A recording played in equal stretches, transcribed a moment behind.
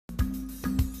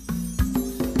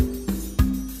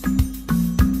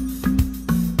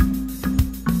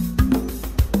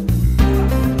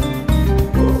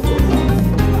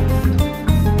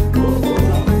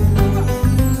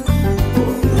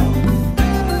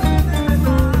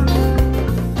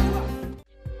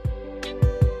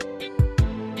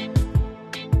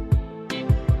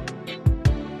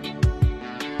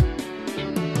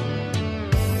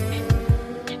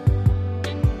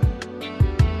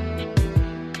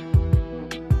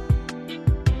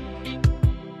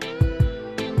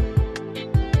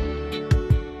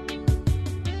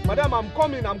Madam, I'm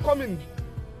coming.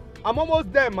 I'm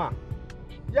almost there, ma.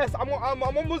 Yes, I'm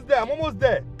almost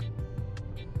there.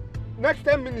 Next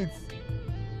 10 minutes.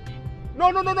 No,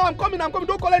 I'm coming.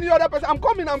 Don't call any other person. I'm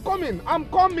coming.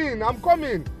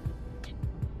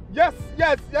 Yes,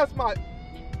 ma.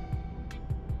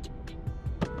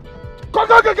 Go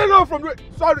from the...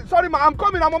 Sorry, ma. I'm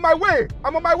coming. I'm on my way.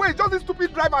 Just these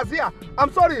stupid drivers here.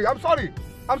 I'm sorry.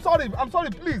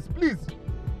 Please.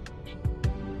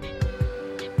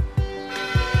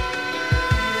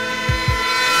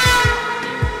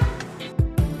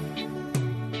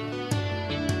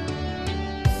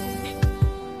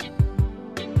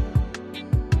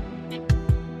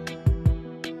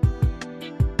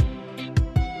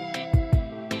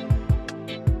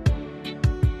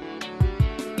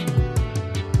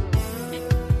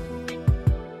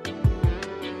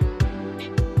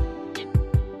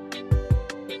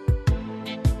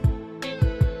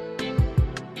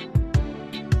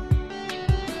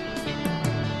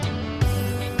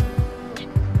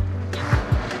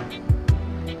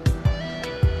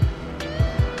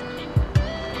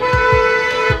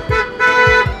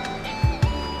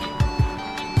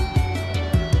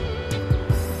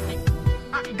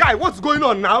 What's going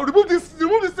on now? Remove this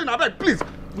thing, I beg, please.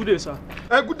 Good day, sir.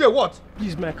 Good day, what?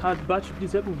 Please, my car battery.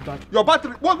 Please help me with battery. Your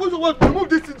battery? What? Remove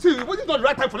this thing. See, what is not the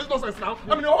right time for this nonsense now?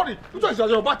 I'm in a hurry. Which one is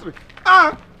your battery?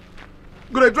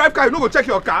 Gonna drive car, you no go check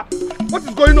your car. What is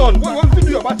going on? What do you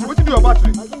do your battery? What do you do your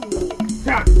battery?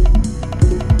 Yeah.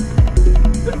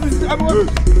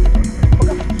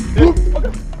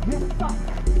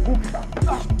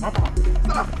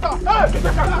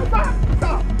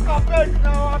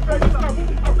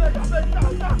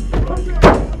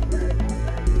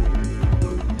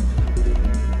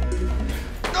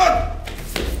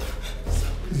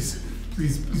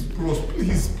 Please, bros,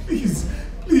 please.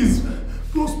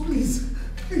 Bros, please.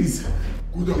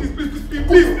 Good on.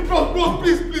 Please, bros,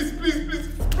 please.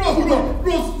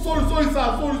 Bros, sorry, sir.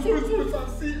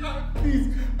 See, please.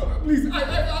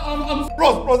 I'm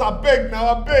bros, I beg.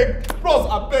 Bros,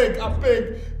 I beg.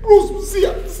 Bros, see,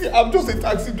 I'm just a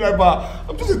taxi driver.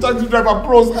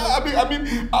 Bros. I mean,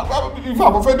 if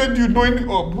I've offended you, knowing,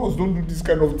 bros, don't do this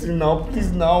kind of thing now.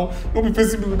 Please, now, don't be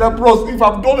facing me with that, bros. If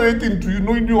I've done anything to you,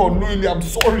 knowingly or unknowingly, I'm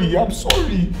sorry.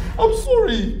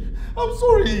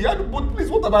 But please,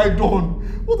 what have I done?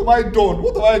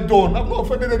 I've not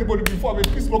offended anybody before. I'm a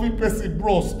peace-loving person,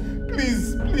 bros.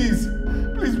 Please,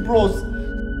 bros.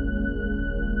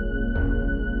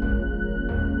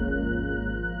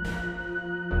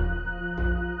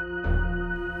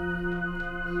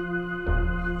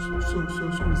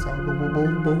 Sorry, sir.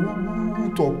 But who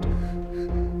talked?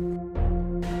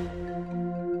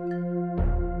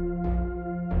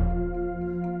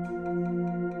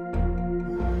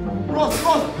 Bros,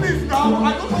 please now. I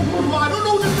don't know who you are. I don't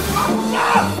know this.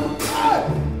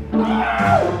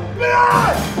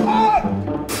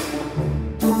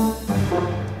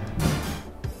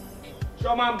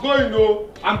 Shoma, I'm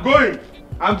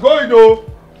going though.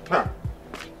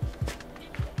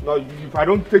 No, if I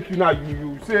don't take you now,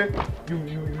 you say you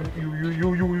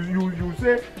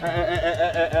say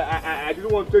I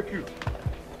didn't want to take you.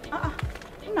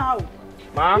 Now.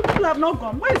 Ma? People have not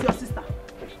gone. Where is your sister?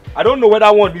 I don't know whether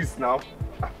I want this now.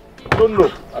 I don't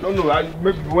know.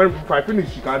 Maybe if I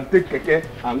finish, she can take Keke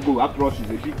and go. After all, she's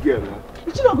a big girl.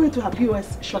 Is she not going to her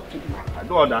POS shop today? I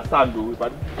don't understand though.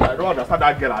 But I don't understand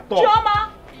that girl at all.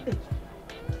 Chioma! Hey.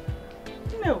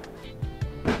 No.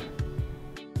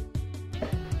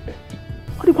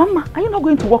 Grandma, are you not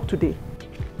going to work today?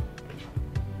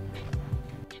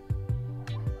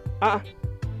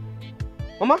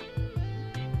 Mama,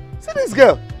 see this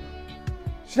girl.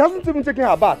 She hasn't even taken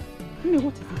her bath.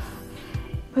 What is it?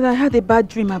 But I had a bad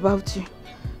dream about you.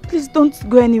 Please don't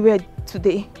go anywhere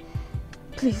today.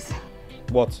 Please.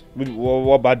 What?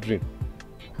 What bad dream?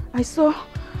 I saw an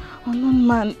unknown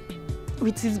man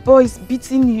with his boys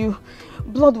beating you.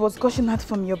 Blood was gushing out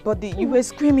from your body. You were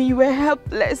screaming, you were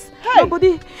helpless. Hey.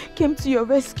 Nobody came to your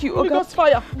rescue. Holy Ghost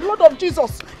fire. Blood of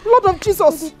Jesus. Blood of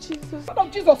Jesus. Blood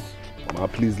of Jesus. Mama,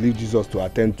 please leave Jesus to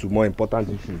attend to more important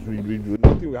issues.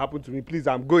 Nothing will happen to me. Please,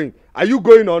 I'm going. Are you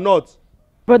going or not?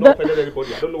 But don't offend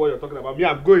anybody. I don't know what you're talking about. Me,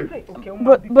 I'm going. Hey, okay,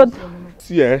 but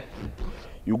see,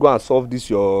 you go and solve this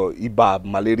your IBA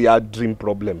malaria dream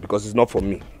problem because it's not for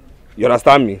me. You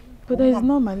understand me? But there is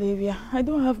no malaria. I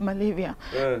don't have malaria.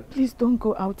 Please don't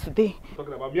go out today.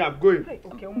 Talking about me, I'm going. Hey,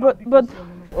 okay, but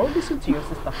I'll listen to your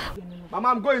sister. Mama,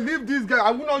 I'm going. Leave this girl.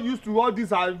 I'm not used to all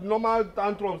these normal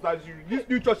tantrums that this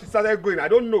new church started going. I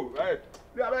don't know. Hey,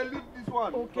 leave this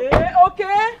one. Okay, because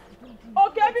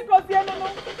no.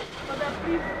 But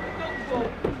please don't go.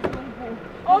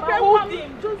 Okay, hold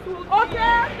him. Just hold him. Okay.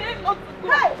 Hey,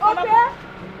 okay.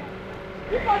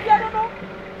 Because I don't know.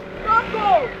 Don't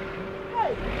go.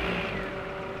 Hey.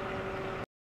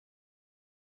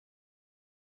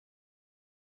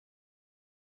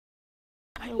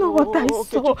 I know what I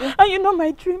saw, and you know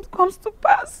my dreams comes to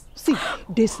pass. See,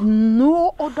 there's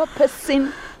no other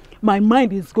person my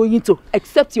mind is going to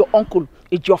except your uncle,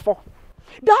 Ejiofor.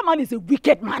 That man is a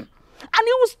wicked man. And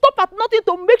he will stop at nothing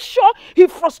to make sure he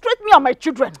frustrates me and my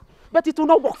children. But it will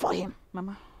not work for him.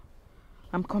 Mama,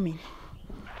 I'm coming.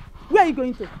 Where are you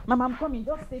going to? Mama, I'm coming.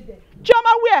 Just stay there.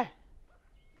 Chioma, where?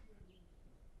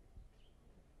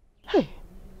 Hey.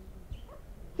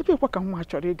 What can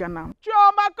watch your Riga now?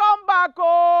 Chioma, come back,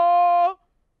 oh!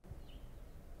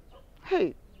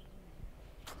 Hey.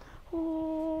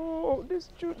 Oh, these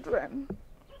children.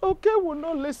 Okay, will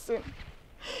not listen.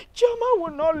 Chioma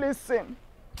will not listen.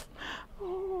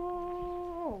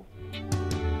 Oh.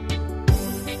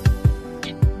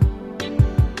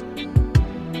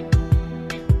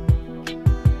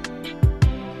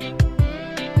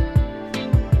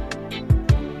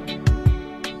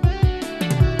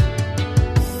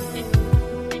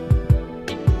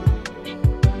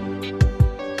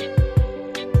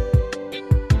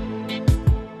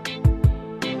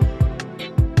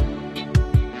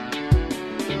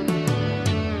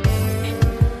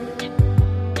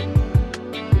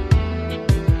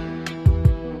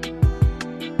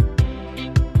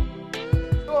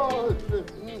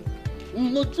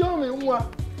 No, tell me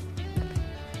what.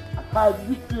 How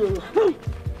do you feel?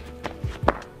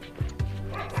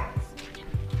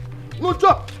 No,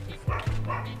 chop.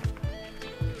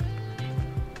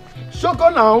 Shoko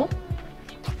now.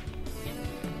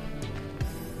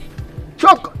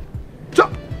 Chok.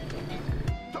 Chok.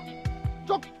 Chok.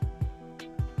 Chok.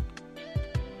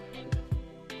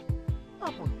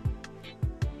 Happen.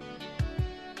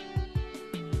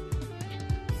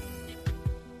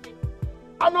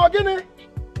 I'm not getting it.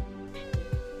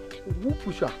 Who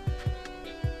push her?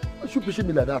 Why should you pushing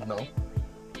me like that now?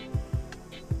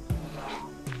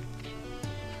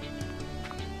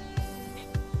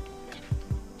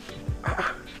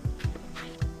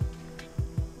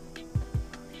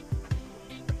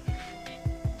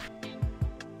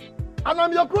 And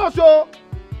I'm your crush, oh!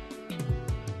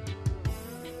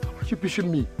 Why should you pushing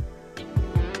me?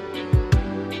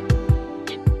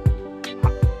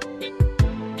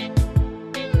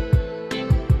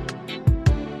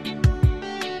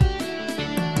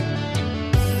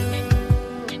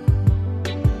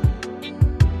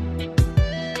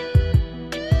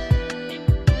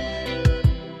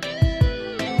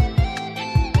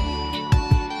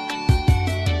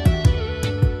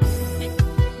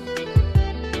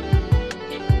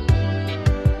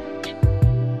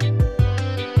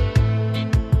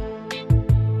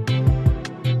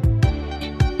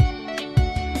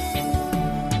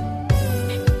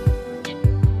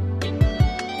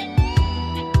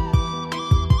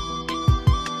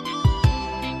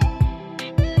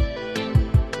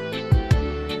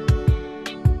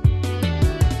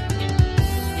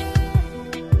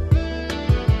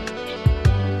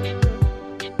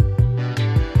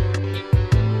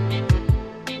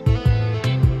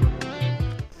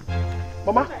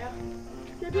 Mama,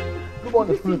 look on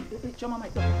the screen. Chioma, my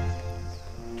daughter.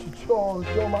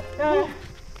 Chioma.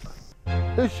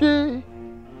 Is she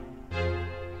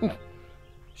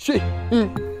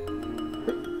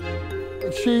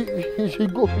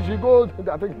go, I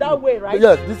think. That way, right?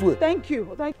 Yes, this way. Thank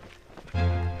you.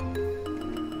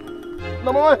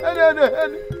 No, Mama,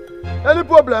 any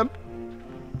problem?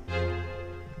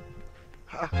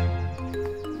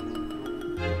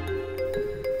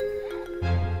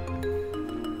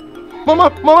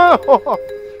 Mama,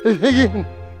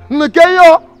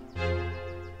 Nikeyo.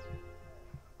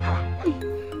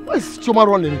 Why is Chioma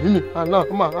running? And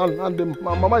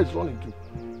Mama is running too.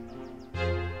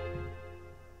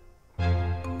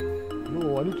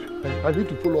 No, I need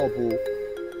to follow up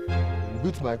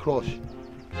with my crush.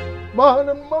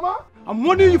 Mama? I'm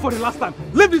warning you for the last time.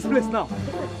 Leave this place now.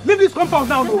 Leave this compound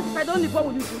now. No. If I don't leave, what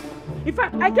will you do? In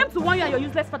fact, I came to warn you and your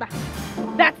useless father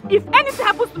that if anything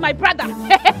happens to my brother,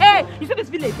 you see this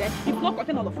village, it will not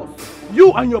contain all of us.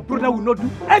 You and your brother will not do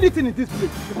anything in this place.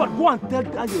 In fact, go and tell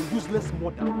that your useless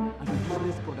mother and your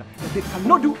useless brother that they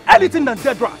cannot do anything than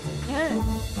dead rats.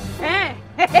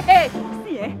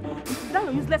 See, that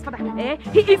your useless father,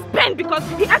 he is pained because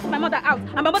he asked my mother out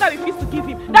and my mother refused to give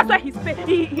him. That's why he's pained.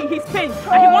 He's pained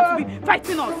and he wants to be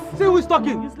fighting us. Say who's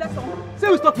talking. Useless son. Say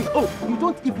who's talking. Oh, you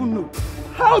don't even know.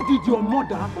 How did your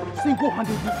mother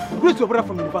single-handedly raise your brother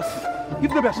from university?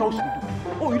 If nobody saw what she did.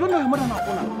 Oh, you don't know your mother now,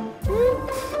 Ona.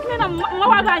 You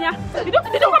don't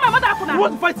call my mother Akuna. You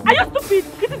want to fight? Are you stupid?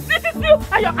 This is you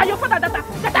and your father that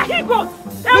are heroes.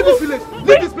 Leave this village.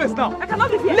 Leave this place now. I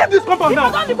cannot live here. Leave this compound now.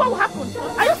 If I don't leave, what will happen?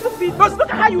 Are you stupid? Just look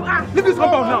at how you are. Leave this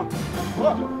compound now.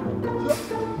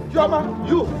 Chioma,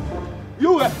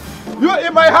 you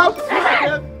in my house?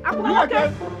 Akuna,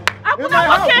 okay. Akuna,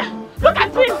 okay. Look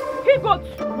at him. He goes.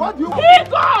 What you? He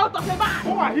goes of a man.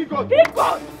 Who are he goes? He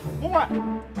goes. Who are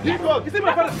he goes? You see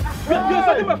my father? You're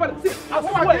insulting my father. See, I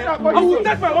swear, I will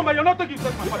take my woman. You're not taking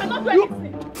my father. You cannot do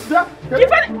anything. Yeah. Give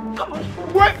it. Come on.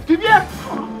 Wait, give here.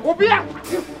 Obia.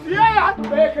 Yeah.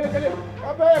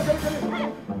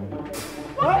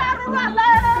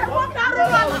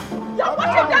 You're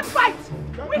watching them fight.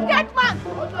 Wicked man.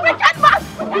 Wicked man.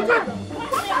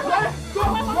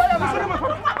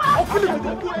 I'll kill you.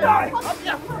 Die.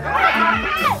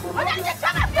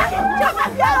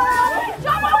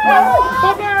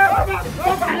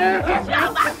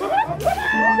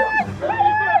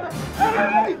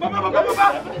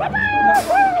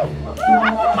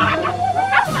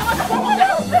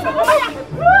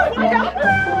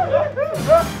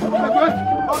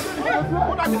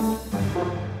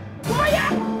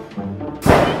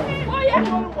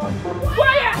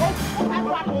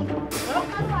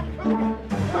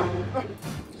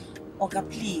 Oga,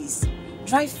 please,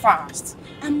 drive fast.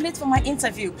 I'm late for my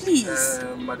interview, please.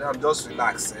 Madam, just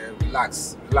relax,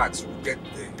 relax. You get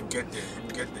there.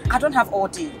 I don't have all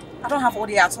day.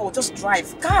 at all. Just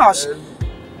drive. Gosh.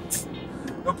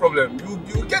 No problem.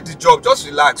 You get the job. Just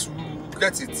relax. You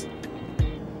get it.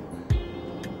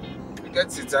 You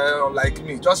get it. Like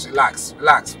me. Just relax,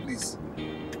 please.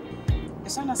 You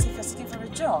sound as if you're seeking for a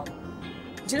job.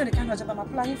 Do you know the kind of job I'm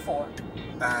applying for?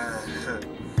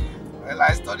 Well,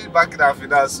 I studied banking and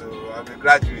finance, so I'm a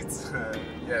graduate.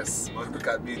 Yes, but look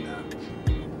at me now.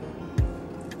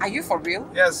 Are you for real?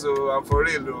 Yes, so I'm for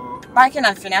real. Banking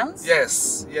and finance?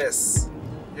 Yes.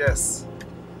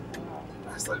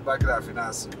 I studied banking and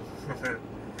finance.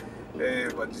 Hey,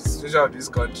 but the situation of this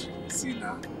country, see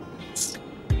now.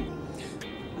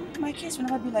 My case will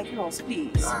never be like yours,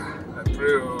 please. I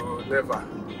pray, never.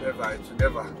 It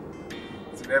will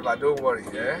never. Don't worry,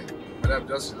 eh? Madam,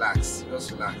 just relax.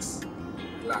 Relax.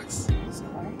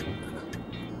 Sorry.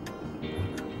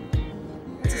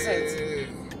 What is it?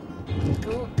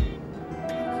 What?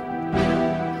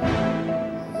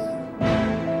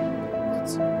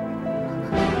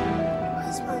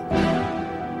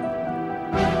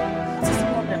 What is the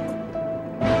problem?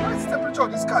 Why is the temperature of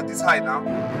this car this high now?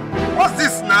 What's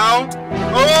this now?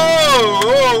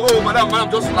 Oh, madam,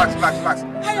 just relax.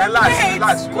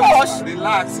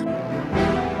 Relax.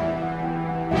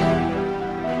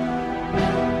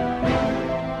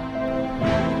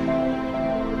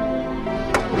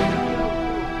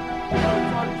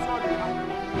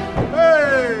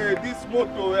 Hey, this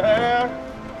motor, eh?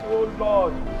 Oh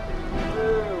Lord.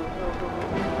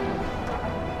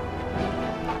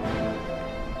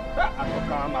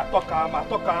 I talk am.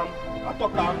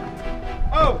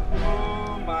 Oh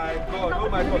my God.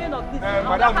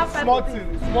 Madam, small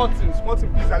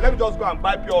thing, please. Let me just go and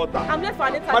buy pure water. I'm late for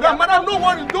an interview. Madam,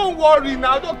 don't worry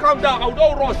now. Don't calm down. I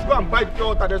don't rush. Go and buy pure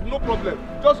water. There's no problem.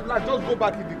 Just relax. Just go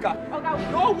back in the car.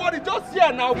 Okay, don't worry. Just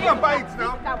here now. Go and buy it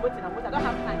now. I'm waiting. I don't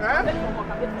have time. Eh? I'm late for work.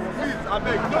 Please, I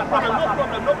beg.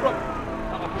 No problem.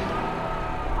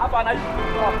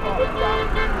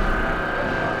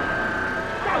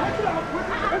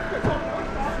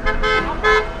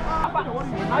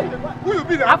 Who you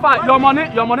be there? Your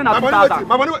money na 2,000.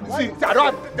 My money. See, I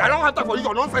don't have time for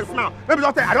your nonsense now. Let me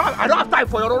just tell you, I don't have time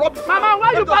for your rubbish. Mama,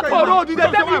 why you back for road? You dey I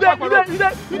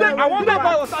want to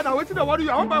buy water now. Wetin dey worry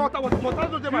you? I want to buy water.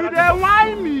 You dey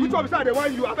whine me. Which one beside dey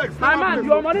whine you? Abeg. My man,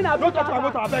 your money na 2,000. Don't touch my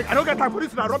motor, abeg. I don't get time for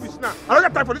this rubbish now.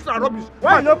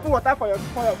 Why you no put water for your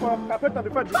carpenter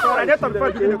before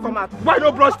you come out? Why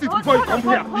no brush teeth before you come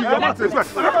here? You come out as well.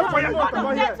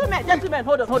 Gentlemen,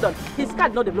 hold on. His car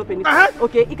did not develop anything.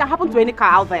 Okay, it can happen to any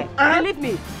car out there. Believe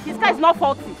me, his car is not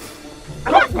faulty.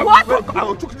 What? I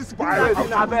will choke this fire.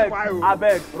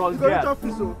 Abeg,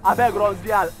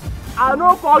 Ronsdial. I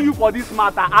no call you for this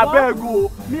matter. Abeg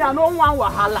go. Me, I no want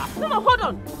wahala. No, hold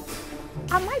on.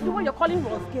 Am I the one you're calling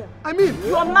Ronsdial? I mean,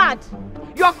 you're mad.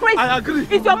 You're crazy. I agree.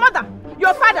 It's your mother,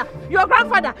 your father, your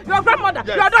grandfather, your grandmother,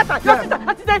 your daughter, your sister.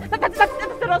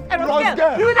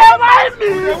 Ronsdial. You don't mind me.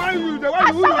 They want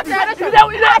you.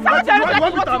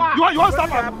 You want slap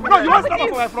him? No, you want slap him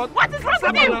for my front. What is wrong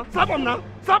with you? Slap him now.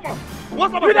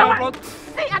 What's up with my front?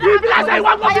 You be like I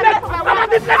want to be like I'm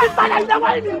this man. You don't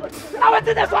want me. I want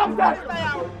to do something.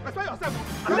 Respect yourself.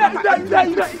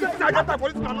 I got time for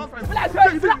this nonsense.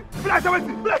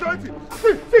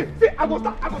 See, I go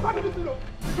start this.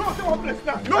 don't stay one place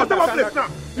now. You don't stay one place now.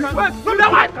 No,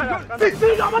 that one.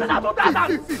 See, your money not to that.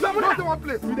 See, you don't stay one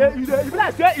place. You be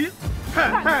like say it.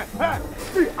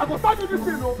 See, I go start you this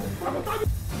thing, no. I go start you.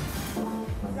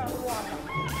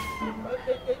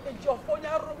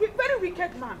 Very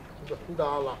wicked man.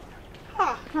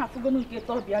 I'm going to get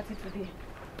all the today.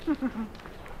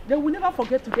 They will never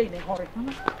forget today in a hurry.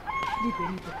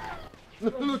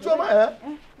 No, Choma,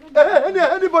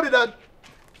 anybody that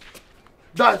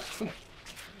touch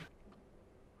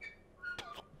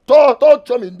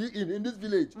Choma in this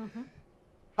village,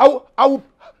 I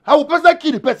will personally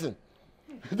kill the person.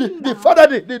 The father,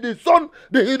 the son,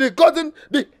 the cousin,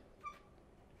 the.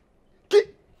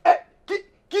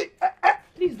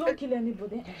 Please don't kill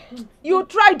anybody. You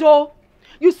tried though.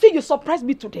 You see, you surprised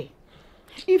me today.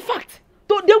 In fact,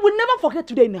 they will never forget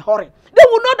today in a hurry. They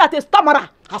will know that a stammerer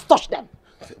has touched them.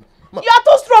 You are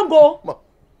too strong, oh.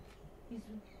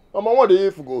 Mama, what do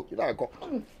you go?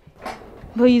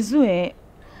 But Izu,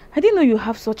 I didn't know you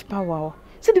have such power.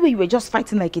 See the way you were just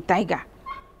fighting like a tiger.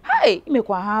 Hey, you make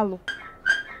one halo.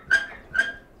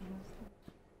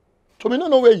 So me don't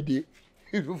know where he did.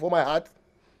 Even for my heart.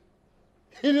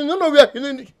 He don't know where. He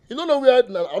don't know where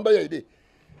under your day.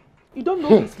 You don't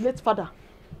know his late father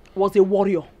was a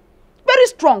warrior, very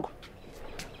strong.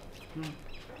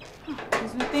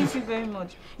 Thank you very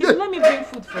much. Let me bring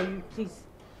food for you, please.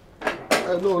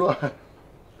 No.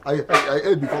 I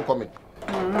ate before coming.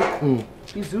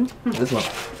 Izu? Yes, ma'am.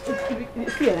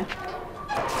 Here.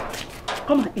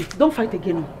 Come and eat. Don't fight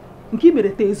again. Give me the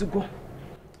Ezugo.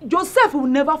 Joseph will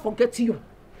never forget you.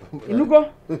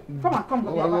 Inugo, come.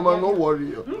 Mama, don't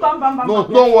worry. No,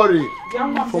 don't worry.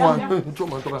 I'm not hungry.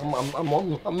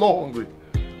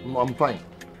 I'm fine.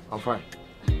 I'm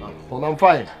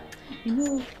fine. You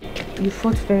know, you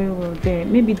fought very well there.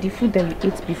 Maybe the food that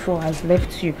you ate before has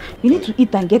left you. You need to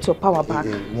eat and get your power back.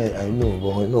 Yeah, I know,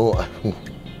 but I know.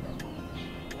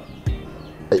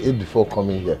 I ate before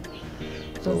coming here.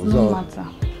 It does not matter.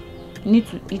 You need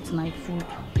to eat my food.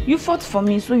 You fought for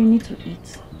me, so you need to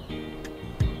eat.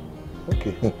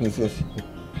 Okay, you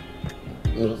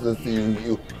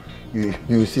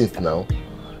insist now.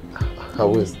 I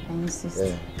will. Yes, I insist.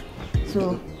 Yeah.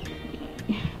 So.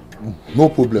 No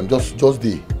problem. Just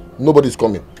the. Nobody's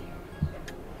coming.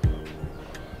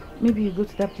 Maybe you go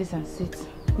to that place and sit.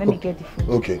 Let me get the food.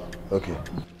 Okay. Come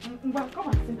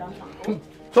and sit down now.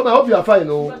 So I hope you are fine,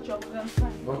 no? I'm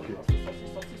fine. Okay.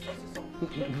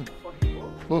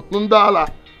 Ndala.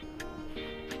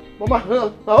 Mama, I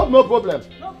hope no problem.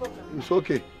 No problem. It's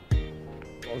okay.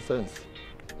 Nonsense.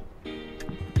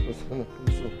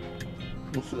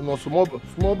 No, small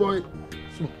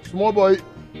boy,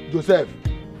 Joseph.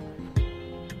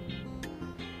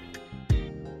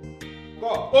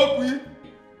 Okwi.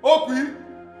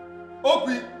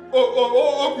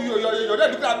 You're there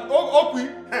looking at Okwi.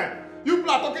 You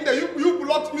people are talking there. You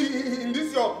blocked me in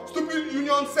this your stupid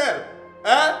union cell.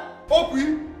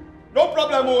 Okwi. No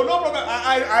problem, no problem.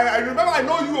 I remember. I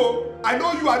know you. I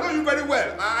know you very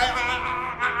well.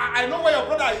 I know where your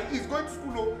brother is going to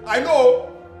school. I know.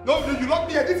 No, you locked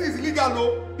me here. This is illegal,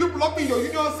 no. You blocked me in your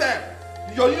union cell.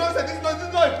 Your union cell. This is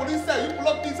not a police cell. You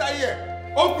blocked me inside here.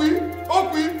 Okwi.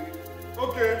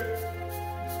 Okay.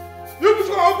 You people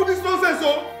should open this nonsense,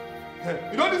 so.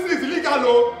 You know this is illegal,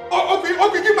 no.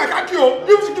 Okwi, give my khaki,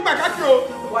 You should give my khaki,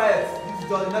 Quiet. This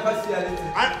is all. You never see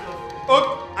anything. I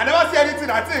never see anything,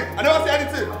 I think. I never see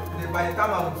anything. By the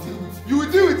time I will deal with you. You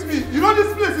will deal with me. You know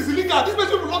this place is illegal. This place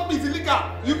you block me is illegal.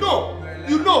 You know.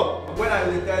 When I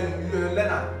will tell you, you're a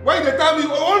learner. When they tell me,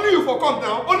 only you for come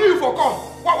now. Only you for come.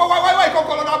 Why you come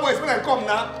call other boys when I come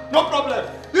now? No problem.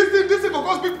 This thing will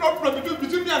cause big problem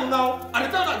between me and you now. And the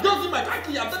time that just give my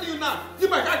khaki. I'm telling you now. Give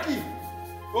my khaki.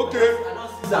 Okay. I don't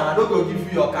seize them. I don't go give you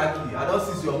your khaki. I don't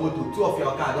seize your motor. 2 of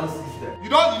your car. I don't seize them. You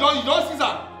don't seize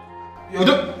them. You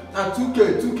don't. And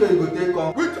 2K you go take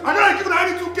on. I don't give you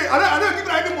any 2K. I don't give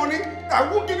you any money. I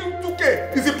won't give you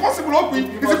 2K. Is it possible, Okwi?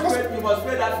 You must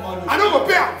pay that money. I don't go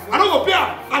pay.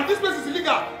 And this place is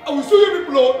illegal. I will sue you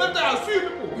people. Let me tell you, I'll sue you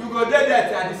people. You go there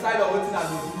and decide on what I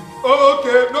will do. Oh,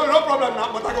 okay. No problem now.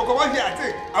 But I go come out here, I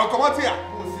think. I will come out here.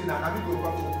 You will see now. Now we go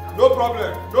back home. No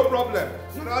problem. No problem.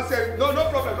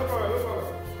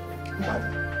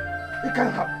 It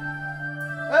can't happen.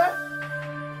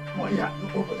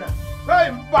 Over there.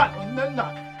 Very bad.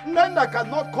 Nena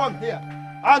cannot come here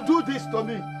and do this to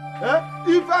me.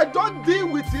 If I don't deal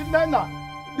with Nena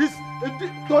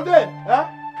today,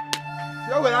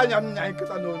 how will I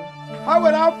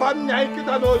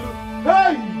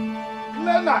Hey,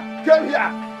 Nena came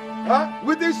here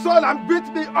with his son and beat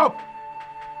me up.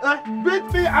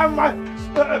 Beat me and my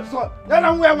son.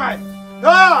 Then where am I?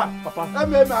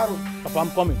 Papa,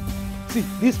 I'm coming. See,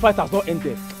 this fight has not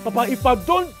ended. Papa, if I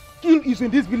don't kill Izu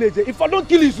in this village, if I don't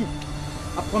kill Izu,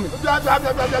 I'm coming.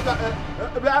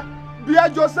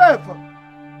 Joseph.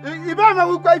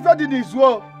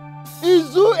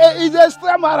 Izu is a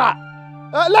stammerer.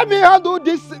 Let me handle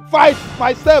this fight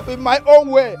myself in my own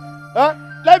way.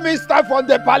 Let me start from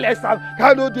the palace and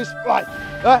handle this fight.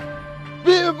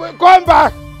 Come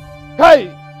back.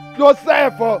 Hey,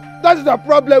 Joseph, that's the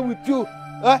problem with you.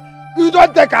 You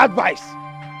don't take advice.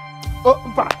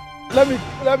 Let me,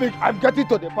 I'm getting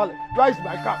to the palace. Where is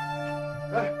my car?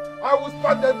 I will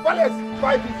start the palace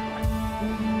by this fight.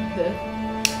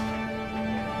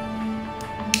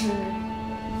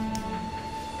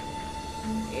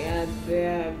 Yeah,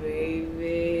 there,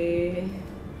 baby.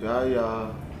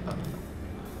 Yeah.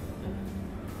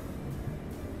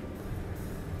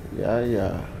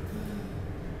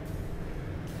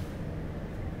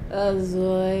 That's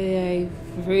why I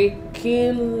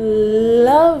freaking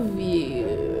love you.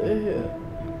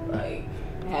 Like,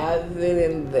 having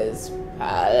in this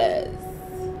palace.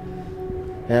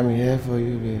 I'm here for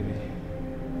you, baby.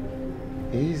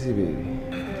 Easy, baby.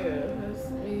 Yeah, that's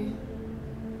me.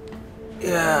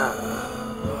 Yeah.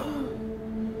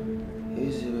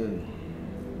 Easy,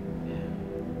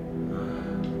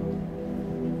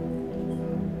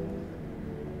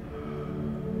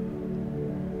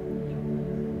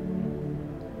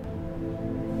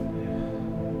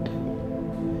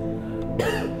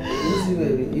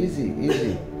 baby. Easy,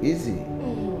 baby. Easy.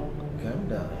 Calm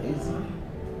down. Easy,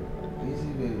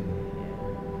 baby.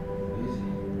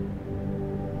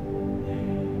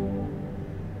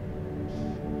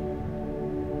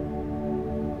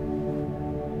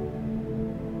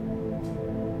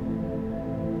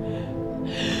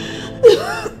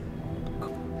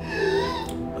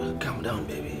 Calm down,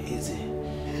 baby. Easy.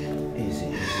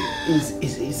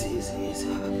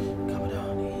 Calm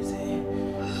down.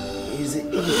 Easy.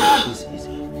 Calm down.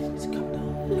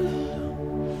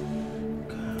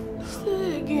 Say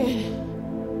it again.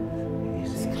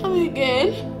 It's coming again.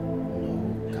 No,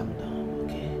 calm down,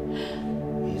 okay?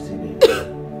 Easy, baby.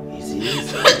 Easy.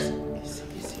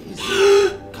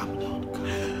 Calm down.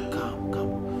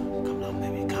 Calm down,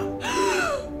 baby. Calm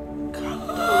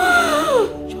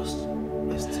down. Just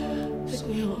rest. Take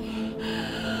me home.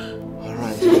 All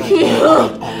right. Calm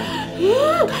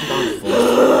down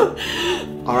first.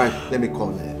 All right, let me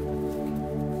call them.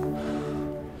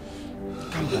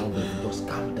 Calm down, baby. Just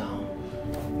calm down.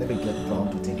 Let me get Brown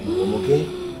to take you home, okay?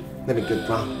 Let me get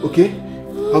Brown, okay?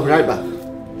 I'll be right back.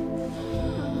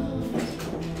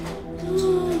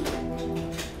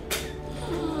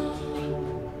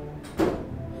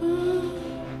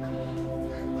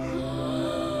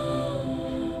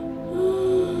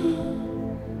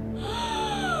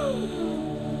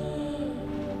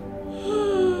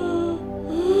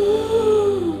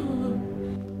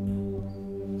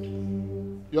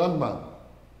 Young man,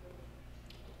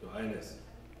 Your Highness.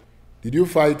 did you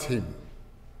fight him?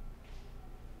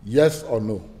 Yes or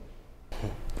no?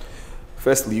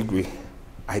 Firstly, Igwe,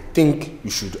 I think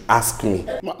you should ask me.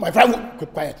 My friend,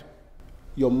 keep quiet.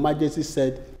 Your Majesty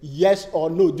said yes or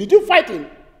no. Did you fight him?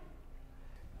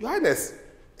 Your Highness,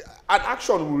 an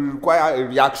action will require a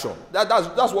reaction.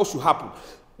 That's what should happen.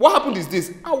 What happened is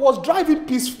this: I was driving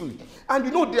peacefully, and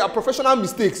you know there are professional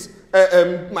mistakes.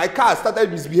 My car started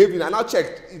misbehaving, and I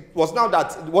checked. It was now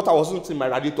that water wasn't in my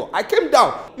radiator. I came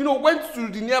down, went to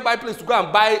the nearby place to go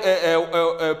and buy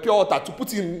pure water to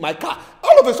put in my car.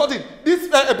 All of a sudden, these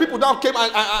people down came,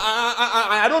 and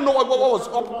I don't know what was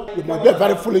up. You must be a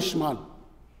very foolish man.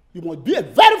 You must be a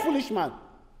very foolish man.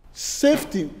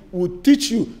 Safety will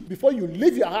teach you before you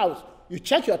leave your house. You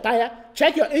check your tire,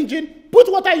 check your engine, put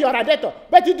water in your radiator.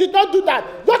 But you did not do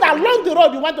that. Just along the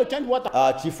road, you want to change water.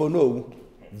 Chief Ono,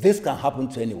 this can happen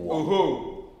to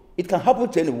anyone. It can happen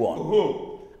to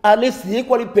anyone. At least he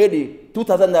equally paid the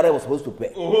 2,000 naira he was supposed to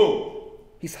pay.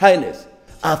 His Highness,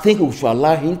 I think we should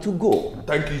allow him to go.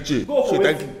 Thank you, Chief.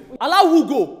 Thank you. Allow who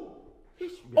go?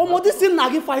 Omo, this thing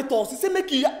nagi fight us. He say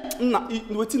make you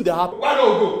wetin dey happen. Why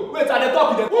don't go? Wait, I dey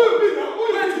talk with them. Who you be now? Who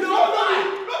you be now?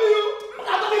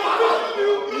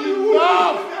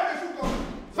 Enough!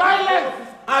 Silence!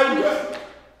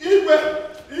 Igwe,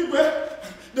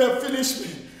 they finished me.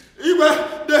 Igwe,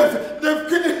 they've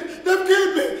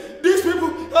killed me. These people.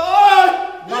 Stop!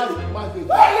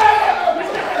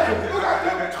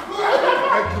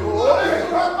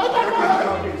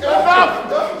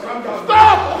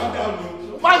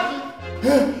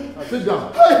 Sit down.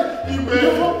 Igwe,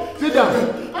 sit down.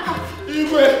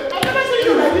 Igwe, I never seen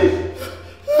you like this.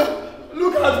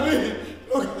 Look at me.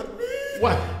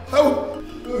 What?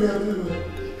 Look at me.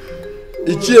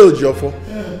 Ichi, Ojiofo,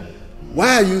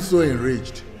 why are you so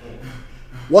enraged?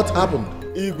 What happened?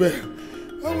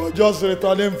 Igwe, I was just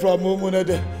returning from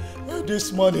Umunede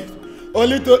this morning,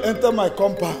 only to enter my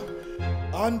compound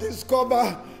and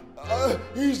discover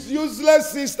his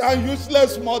useless sister and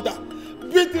useless mother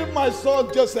beating my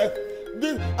son Joseph,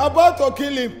 about to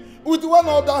kill him with one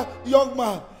other young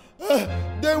man.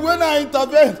 Then when I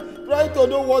intervened, trying to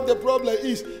know what the problem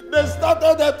is, they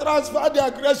started to transfer the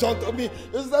aggression to me.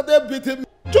 They started beating me.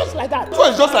 Just like that. Which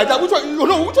one is just like that? Which one? You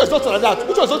know, which one is just like that?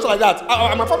 Which one is just like that?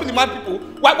 Am I family mad people?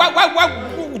 Why?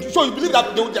 So you believe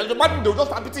that the mad people, they will just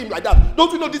start beating him like that?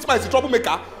 Don't you know this man is a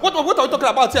troublemaker? What are we talking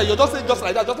about here? You're just saying just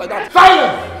like that, just like that.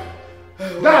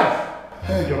 Silence!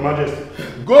 Dad! Your Majesty.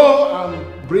 Go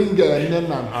and bring Nena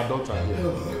and her daughter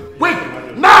here. Wait!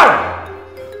 Now!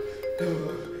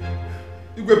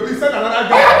 Igwe, please send another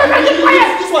guy.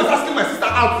 This one is asking my sister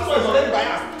out. This one is already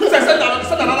biased. Please send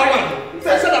another one.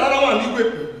 Send another one,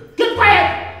 Igwe. Keep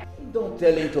quiet! Don't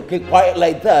tell him to keep quiet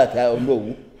like that, I don't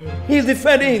know. He's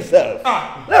defending himself.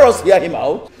 Let us hear him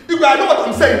out. Igwe, I know what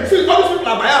I'm saying. See, all these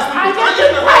people are biased. I don't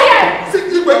keep quiet! See,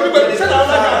 Igwe, send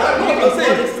another guy.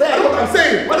 I know what I'm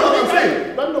saying. Why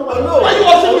are you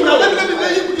watching me now? Let me,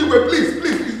 Igwe, please.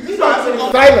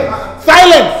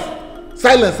 Silence!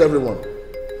 Silence, everyone.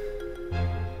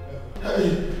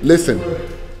 Listen.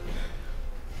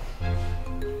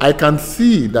 I can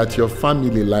see that your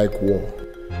family like war.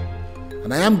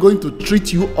 And I am going to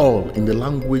treat you all in the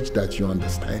language that you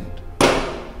understand.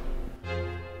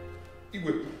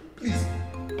 Igwe, please.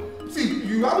 See,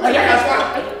 you have to let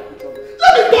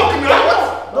me talk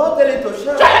now. Don't tell him to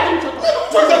shut up. Let me talk.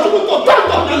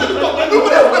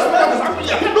 Nobody else has happened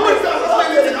here. Nobody else has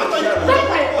anything after you.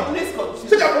 Please continue.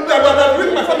 See, I'm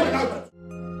bringing my family out.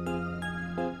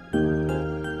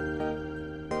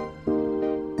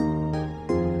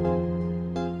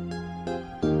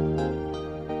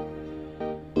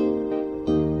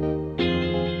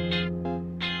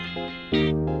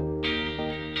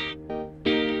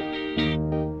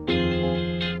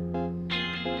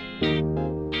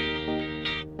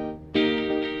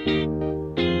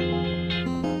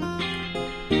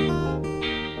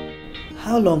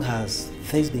 How long has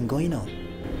this been going on?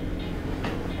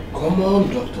 Come on,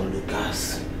 Dr.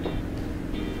 Lucas.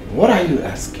 What are you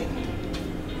asking?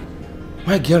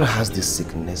 My girl has this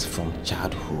sickness from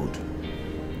childhood.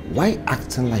 Why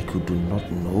acting like you do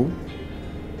not know?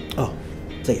 Oh,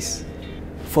 please,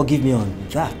 forgive me on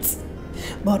that.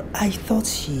 But I thought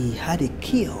she had a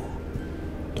cure.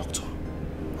 Doctor,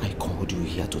 I called you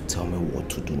here to tell me what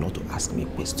to do, not to ask me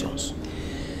questions.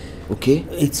 Okay?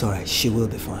 It's alright, she will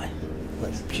be fine.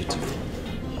 That's beautiful.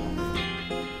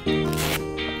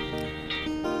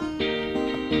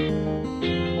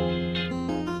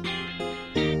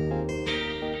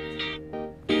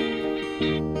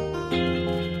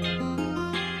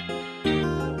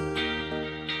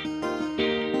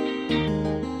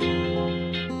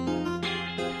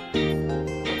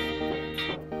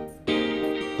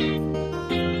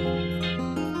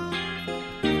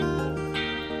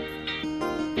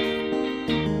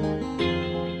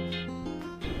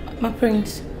 My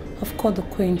prince, I've called the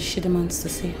queen. She demands to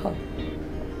see her.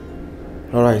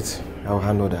 Alright, I'll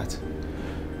handle that.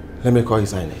 Let me call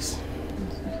His Highness.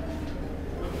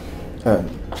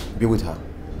 Be with her.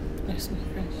 Yes, my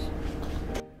prince.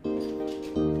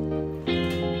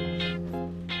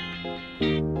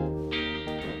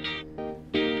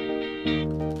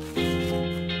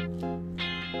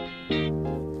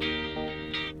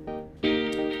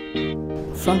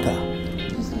 Franca,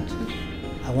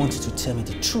 I want you to tell me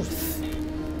the truth.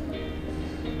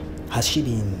 Has she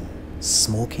been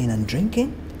smoking and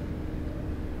drinking?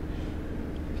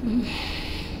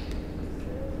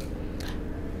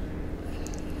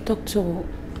 Doctor,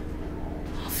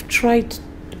 I've tried.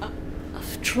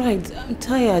 I'm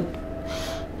tired.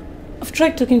 I've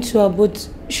tried talking to her, but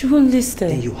she won't listen.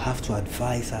 Then you have to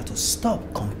advise her to stop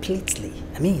completely.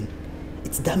 I mean,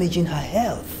 it's damaging her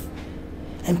health.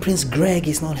 And Prince Greg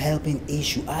is not helping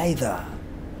issue either.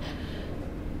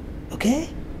 Okay?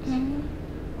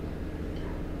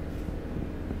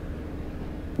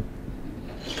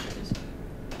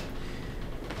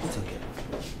 It's okay.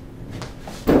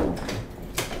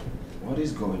 What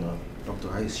is going on? Doctor,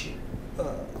 how is she?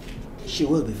 She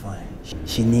will be fine.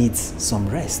 She needs some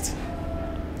rest.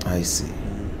 I see.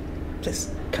 Please,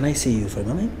 can I see you for a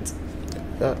moment?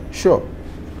 Sure.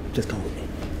 Just come with me.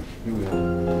 You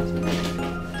will.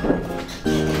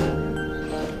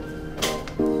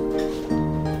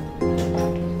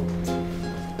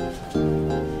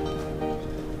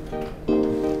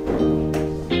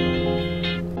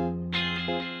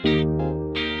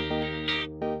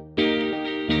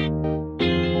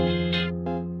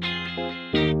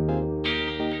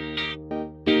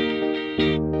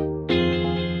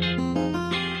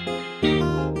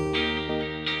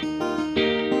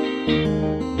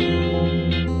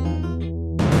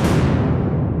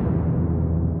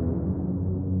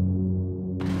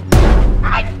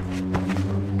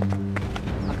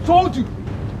 I told you.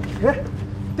 Yeah?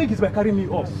 Think it's by carrying me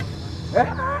off. Eh?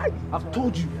 I've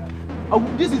told you.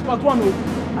 This is part 1.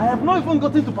 Oh. I have not even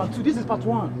gotten to part 2. This is part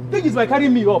 1. Think it's by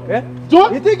carrying me up, eh? Joe?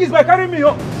 You think it's by carrying me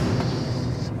up?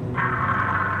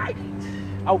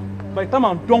 By the time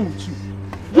I'm done with you.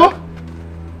 Joe?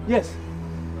 Yes.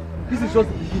 This is just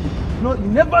the beginning. No, you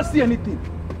never see anything.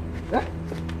 Eh?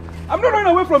 I'm not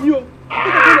running away from you.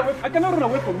 I cannot run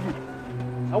away from you.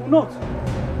 I will not.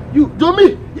 You. Do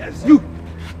me? Yes, you.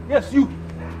 Yes, you.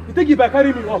 You think if I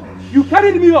carry me up? You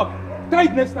carried me up. Try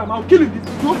it next time. I'll kill him.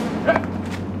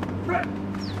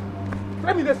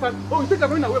 Try me next time. Oh, you think I'm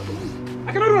running away from you?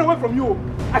 I cannot run away from you.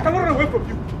 I cannot run away from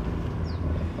you.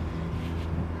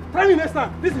 Try me next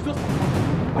time. This is just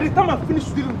by the time I finish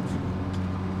dealing with you.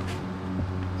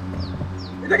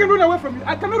 You think I can run away from you?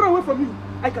 I cannot run away from you.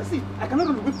 I can see. I cannot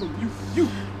run away from you.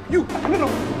 You. I cannot run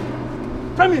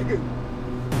away. Try me again.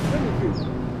 Try me again.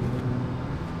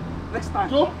 Next time.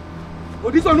 Joe? Oh,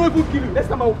 this one will not even kill you. Next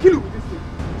time I will kill you with this thing.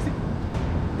 See?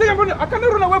 Think I'm running. I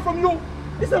cannot run away from you.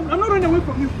 Listen, I'm not running away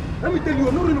from you. Let me tell you,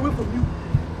 I'm not running away from you.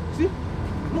 See?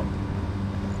 No.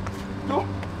 No.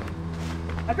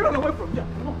 I cannot run away from you.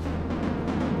 No.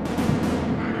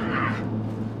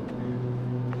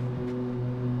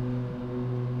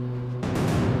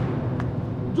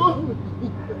 Joe!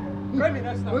 Try me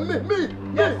next time. Me?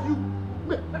 Yes, you.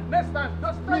 Me. Next time.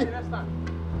 Just try me next time.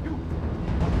 You.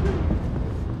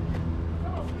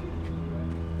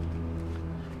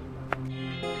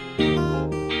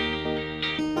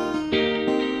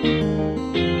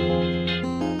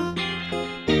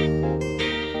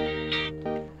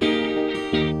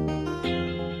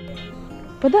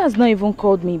 But that has not even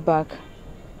called me back.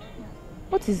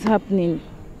 What is happening?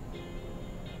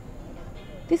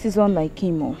 This is unlike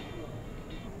him.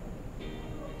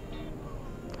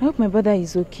 I hope my brother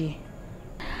is okay.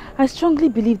 I strongly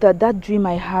believe that that dream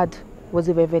I had was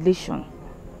a revelation.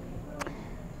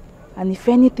 And if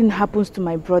anything happens to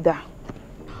my brother,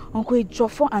 Uncle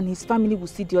Ejiofor and his family will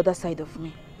see the other side of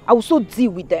me. I will so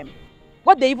deal with them.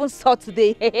 What they even saw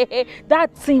today,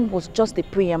 that thing was just a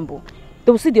preamble.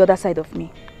 They will see the other side of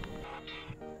me.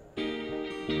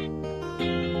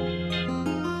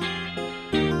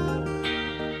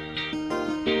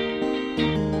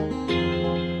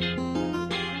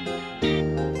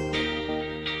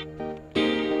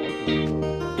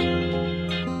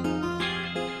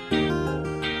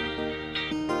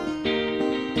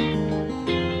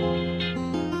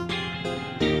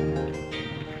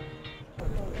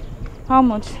 How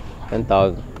much?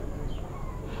 10,000.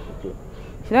 Okay.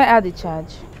 Should I add the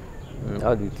charge?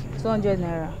 I'll do it. 200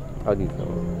 naira. I'll do it.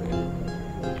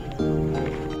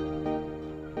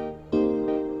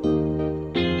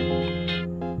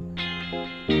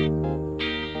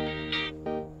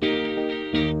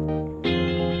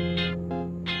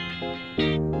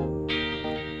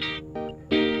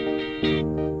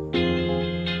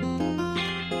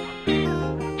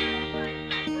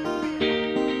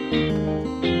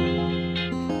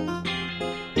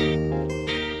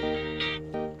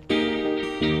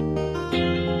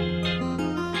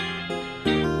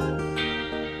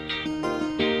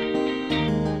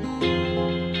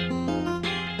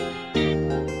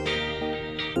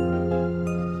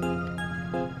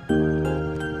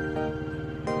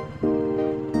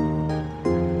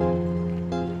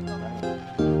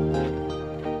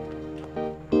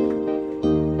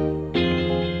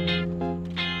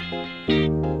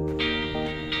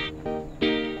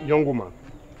 Young woman,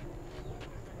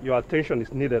 your attention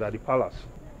is needed at the palace.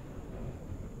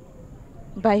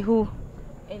 By who?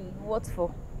 And what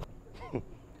for?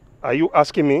 Are you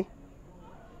asking me?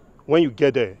 When you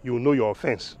get there, you will know your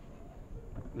offense.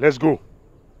 Let's go.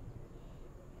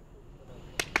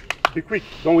 Be quick,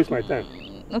 don't waste my time.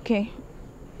 Okay,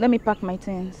 let me pack my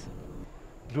things.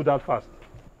 Do that fast.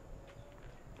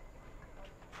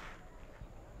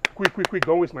 Quick,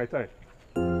 don't waste my time.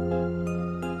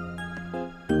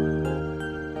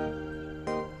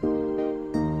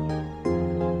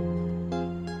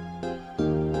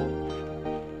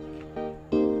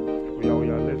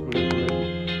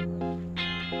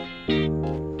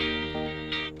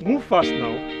 Move fast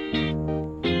now.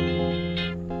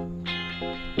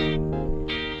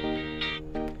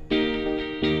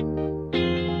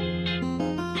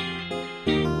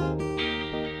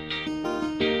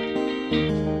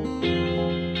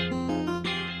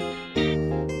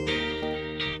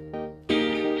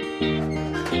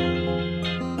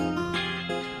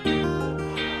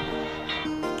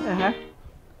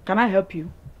 Can I help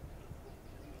you?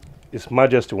 His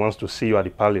Majesty wants to see you at the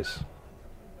palace.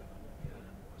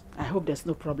 I hope there's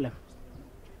no problem.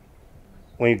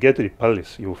 When you get to the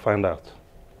palace, you will find out.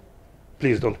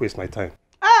 Please don't waste my time.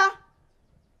 Ah!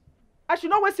 I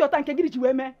should not waste your time.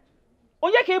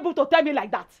 Onye can able to tell me like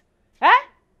that? Eh?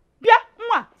 Bia,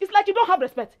 it's like you don't have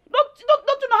respect. Don't you know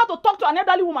how to talk to an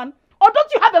elderly woman? Or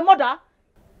don't you have a mother?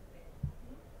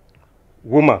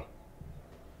 Woman,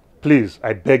 please,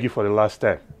 I beg you for the last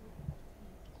time.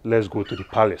 Let's go to the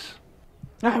palace.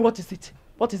 What is it?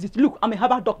 What is it? Look, I'm a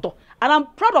herbal doctor and I'm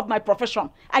proud of my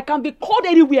profession. I can be called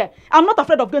anywhere. I'm not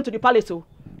afraid of going to the palace. So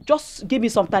just give me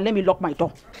some time. Let me lock my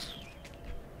door.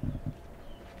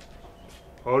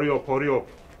 Hurry up, hurry up.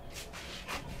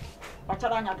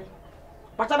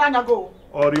 Bacharanya go.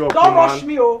 Hurry up, don't man. rush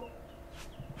me, oh.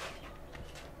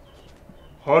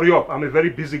 Hurry up, I'm a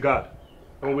very busy guard.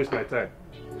 Don't waste my time.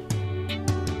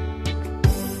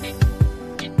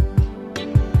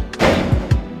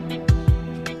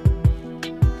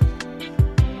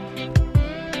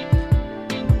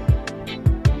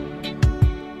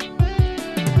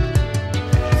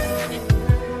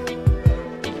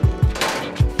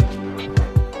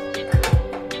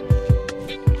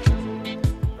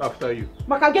 After you.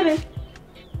 Makagene,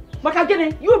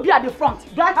 you be at the front.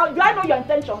 Do I know your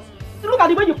intentions? So look at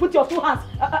the way you put your two hands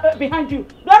behind you.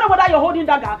 Do I know whether you're holding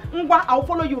dagger? I'll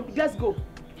follow you. Let's go.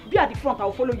 Be at the front.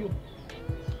 I'll follow you.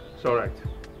 It's all right.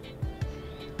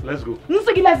 Let's go.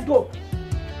 Nsugi, let's go.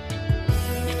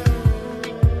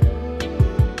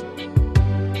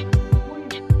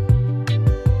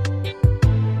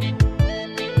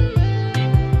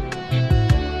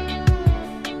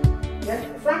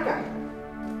 Franca,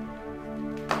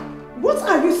 what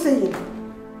are you saying?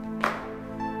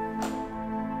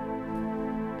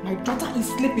 My daughter is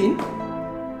sleeping?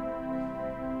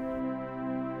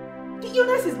 The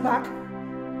illness is back?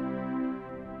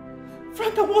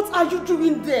 Franca, what are you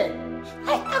doing there?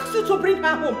 I asked you to bring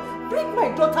her home. Bring my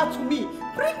daughter to me.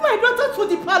 Bring my daughter to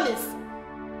the palace.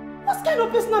 What kind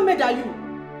of personal maid are you?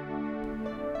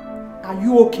 Are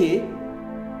you okay?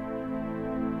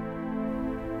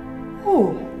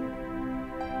 Oh,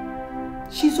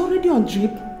 she's already on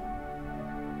drip.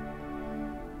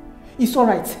 It's all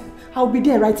right. I'll be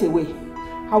there right away.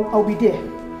 I'll be there.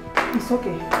 It's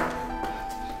okay.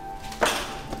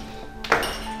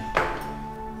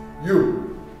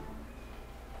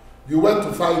 You went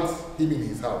to fight him in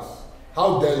his house.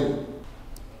 How dare you?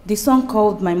 The son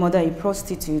called my mother a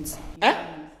prostitute.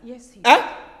 Yes,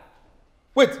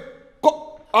 wait.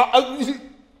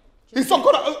 His son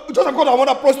called her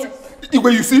mother prostitute.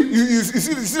 Wait, you see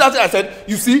that thing I said?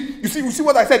 You see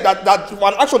what I said? That for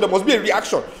an action there must be a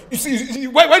reaction. You see,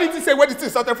 where did he say where this thing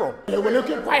started from? When you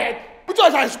keep quiet. Which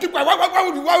one I should keep quiet?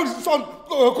 Why would his son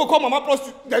call mama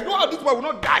prostitute? There's no how this boy will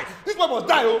not die. This boy must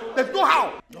die, oh. There's no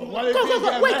how. Go, wait.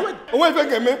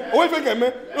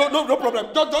 No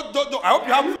problem. Don't. I hope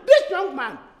you have. This young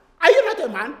man, are you not a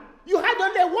man? You had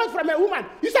only a word from a woman.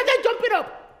 You started jumping up.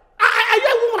 Are you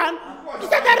a woman? You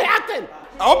started reacting.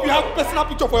 I hope you have personal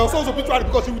picture for your son's obituary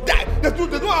because he will die.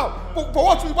 There's no how. For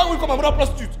what? Why will you come another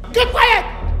prostitute? Keep quiet!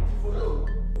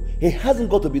 He hasn't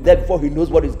got to be there before he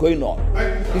knows what is going on.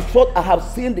 In short, I have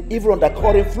seen the evil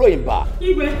undercurrent flowing back.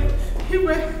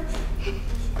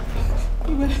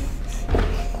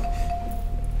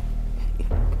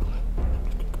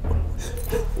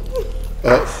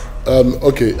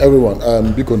 Okay, everyone,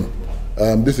 Bikon,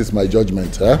 this is my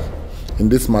judgment in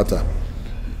this matter.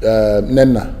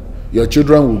 Nenna, your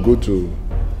children will go to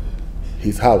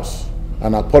his house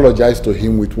and apologize to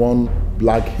him with one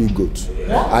black he-goat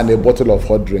and a bottle of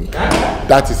hot drink.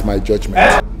 That is my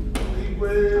judgment.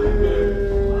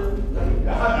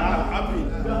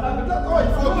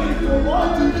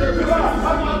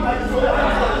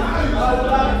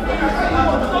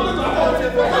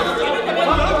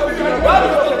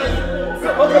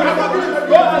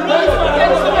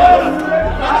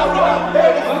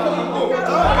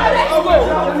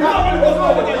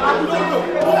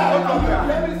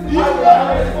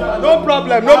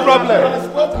 No problem.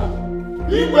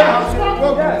 He has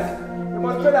spoken. Yes. You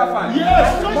must pay that fine.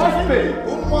 Yes, you must pay.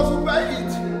 Who must pay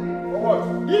it? For what?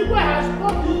 Igwe has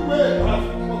spoken.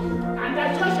 And that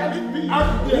just shall it be.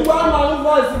 Igwe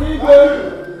voice, Igwe.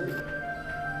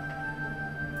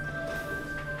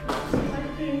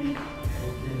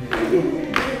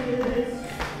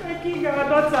 Our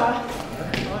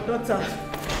daughter.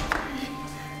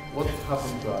 What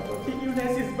happened to our daughter? The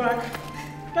illness is back.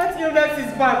 That illness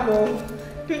is back, oh.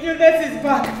 The illness is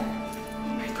back. Oh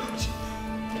my God.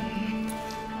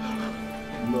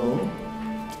 No.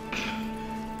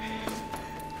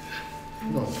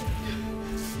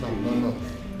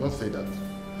 Don't say that.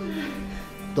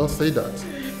 Don't say that.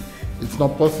 It's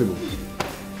not possible.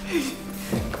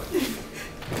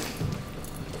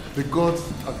 The gods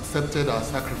accepted our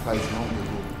sacrifice long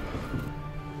ago.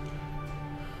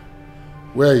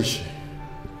 Where is she?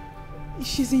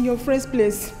 She's in your friend's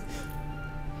place.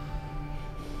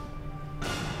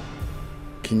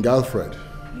 King Alfred?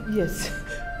 Yes.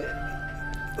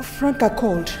 Franca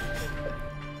called.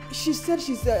 She said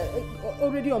she's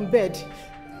already on bed,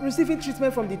 receiving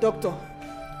treatment from the doctor.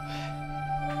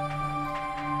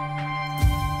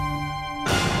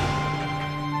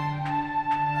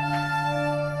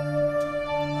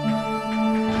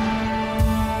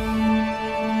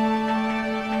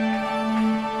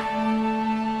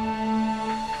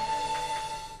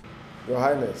 Your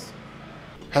Highness.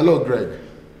 Hello, Greg.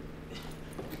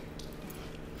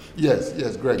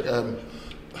 Yes, Greg.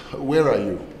 Where are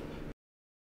you?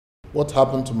 What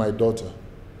happened to my daughter?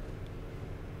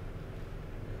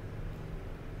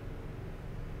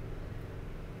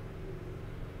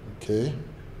 Okay.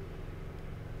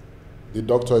 The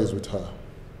doctor is with her.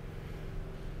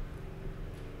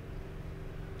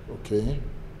 Okay.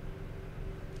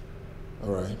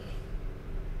 All right.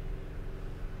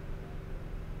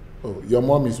 Oh, your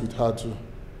mom is with her too.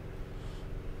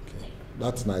 Okay,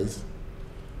 that's nice.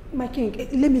 My king,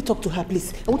 let me talk to her,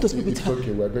 please. I want to speak with her. It's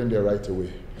okay, we're going there right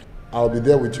away. I'll be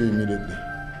there with you immediately.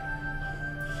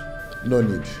 No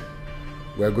need.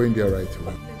 We're going there right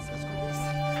away.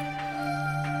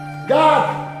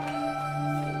 Guard!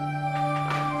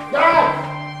 Guard!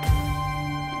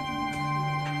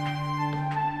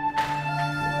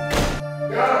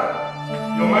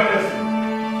 Your Majesty.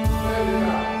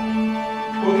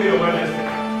 Okay, Your Majesty.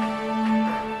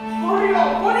 Hurry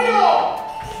up! Hurry up!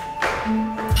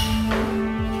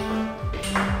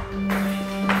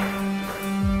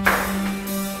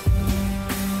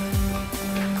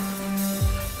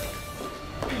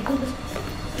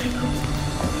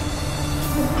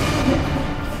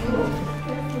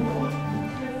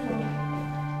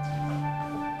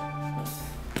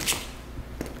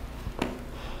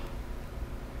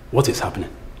 What is happening?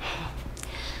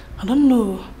 I don't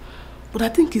know, but I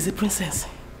think he's a princess.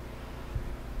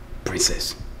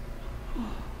 Princess?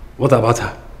 What about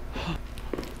her?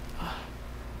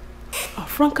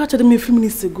 Franca told me a few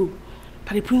minutes ago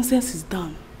that the princess is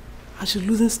down and she's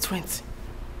losing strength.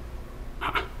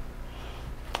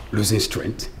 Losing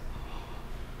strength?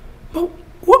 But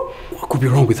what could be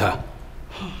wrong with her?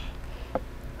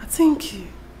 I think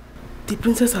the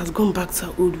princess has gone back to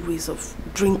her old ways of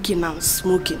drinking and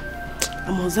smoking.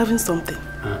 I'm observing something.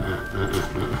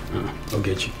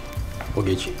 Ogechi,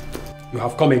 you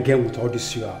have come again with all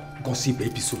these gossip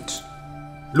episodes.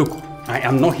 Look, I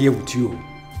am not here with you.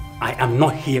 I am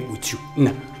not here with you.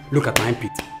 Nah, look at my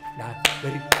armpit. That's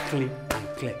very clean and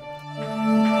clear.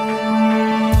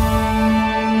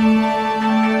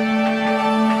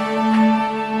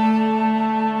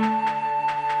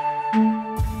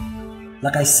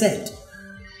 Like I said,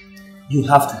 you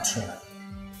have to try.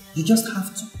 You just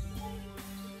have to.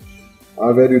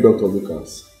 I've heard you, Dr.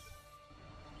 Lucas.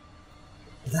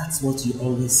 That's what you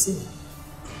always say,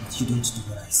 but you don't do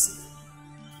what I say.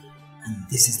 And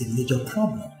this is the major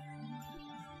problem.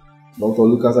 Dr.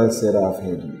 Lucas, I said I've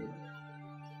heard you.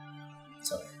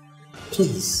 Sorry.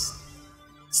 Please,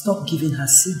 stop giving her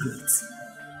secrets.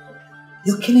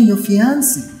 You're killing your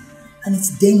fiancé, and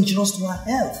it's dangerous to her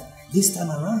health this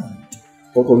time around.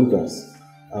 Dr. Lucas,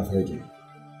 I've heard you.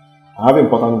 I have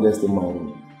important guests in my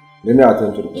room. Let me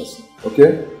attend to the person,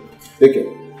 okay? Take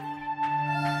care.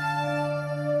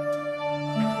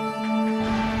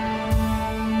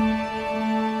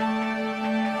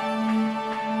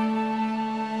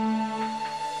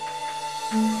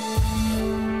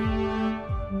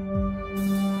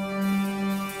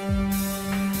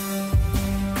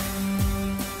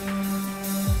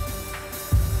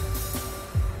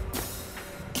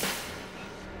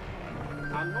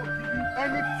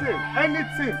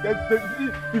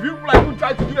 If you like to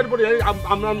try to give anybody anything,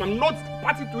 I'm not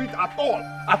party to it at all.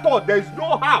 At all. There is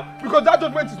no how. Because that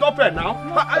judgment is not fair now.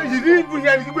 He didn't even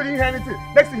hear anything.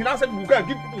 Next thing he now said, we're going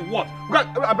to give people what?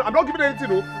 I'm not giving anything,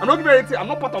 no. I'm not giving anything. I'm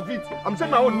not part of it. I'm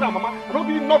saying my own now, Mama. I'm not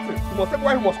giving nothing. You must tell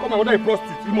why he must come and whether he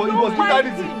prostitute. He must give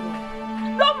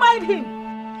anything. Don't mind him.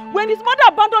 When his mother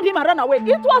abandoned him and ran away,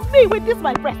 it was me with this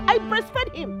my breast. I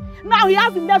breastfed him. Now he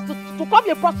has the nerve to call me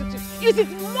a prostitute. It's his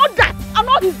mother and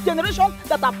all his generation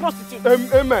that are prostitutes.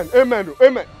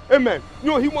 Amen.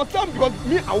 No, he must tell me because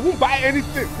me, I won't buy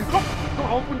anything. It's not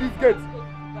I open these gates.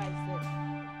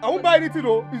 I won't buy anything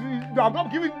though. I'm not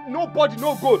giving nobody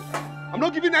no gold. I'm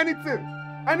not giving anything.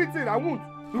 Anything, I won't.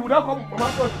 He would not come from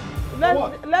my first.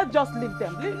 Let's just leave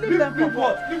them. Leave them for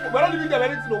what? We're not leaving them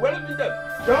anything. No. We're not leaving them.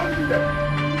 We're not leaving them.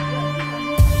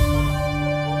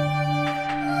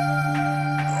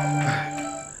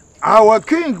 Our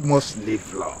king must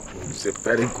live long. He's a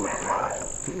very good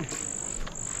man.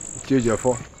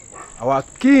 Chejefo, our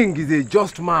king is a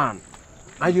just man.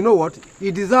 And you know what?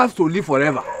 He deserves to live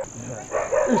forever.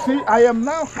 You see, I am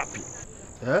now happy.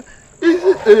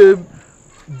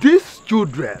 These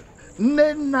children,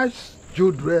 Nena's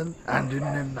children and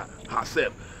Nena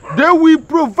herself, they will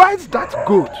provide that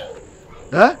goat.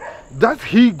 That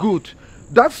he-goat,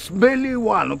 that smelly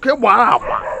one, okay?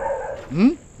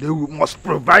 They must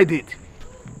provide it.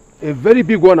 A very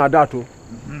big one at that.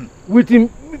 With him,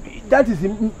 that is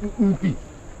Mpi.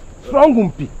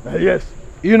 Strong Mpi. Yes.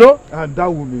 You know? And that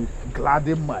will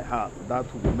gladden my heart. That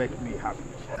will make me happy.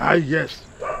 Yes.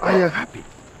 I am happy.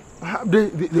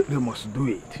 They must do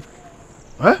it.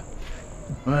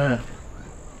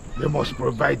 They must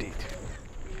provide it.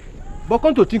 But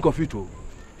come to think of it,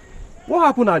 what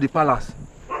happened at the palace?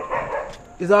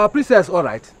 Is our princess all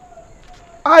right?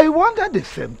 I wonder the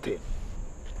same thing.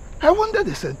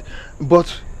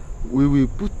 But we will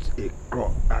put a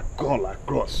call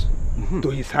across to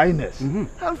His Highness and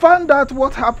find out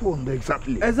what happened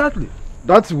exactly. Exactly.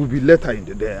 That will be later in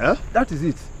the day. That is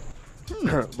it.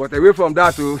 But away from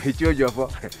that, Chejefo,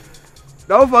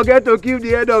 don't forget to keep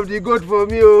the head of the goat for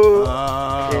me.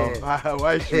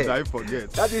 Why should I forget?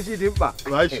 That is it, Impa.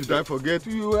 Why should I forget?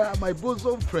 You are my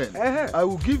bosom friend. I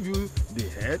will give you the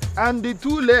head and the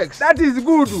 2 legs. That is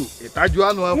good. I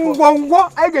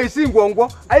can sing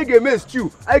ngwongwo, I can make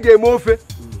stew, I can mofe.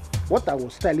 What I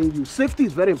was telling you, safety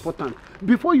is very important.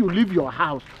 Before you leave your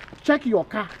house, check your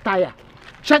car tire,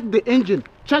 check the engine,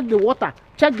 check the water,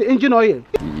 check the engine oil.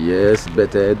 Yes,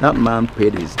 but that man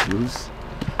paid his dues.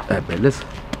 But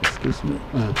excuse me.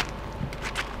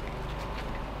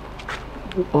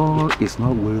 All is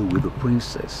not well with the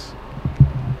princess.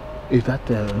 Is that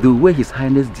the way His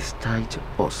Highness discharged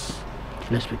us?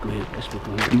 Let's speak with him.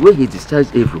 The way he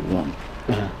discharged everyone.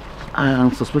 I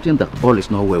am suspecting that all is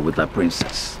not well with that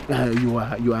princess. You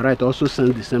are right. Also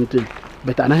saying the same thing.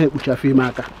 But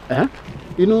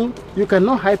you know, you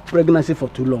cannot hide pregnancy for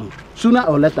too long. Sooner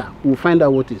or later, we'll find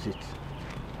out what is it.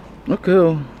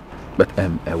 Okay. But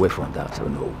away from that,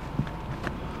 no.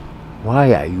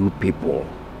 Why are you people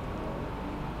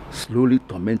slowly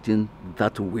tormenting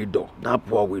that widow, that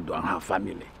poor widow and her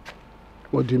family?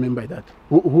 What do you mean by that?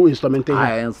 Who is tormenting her?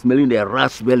 I am smelling the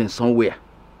rat smelling somewhere.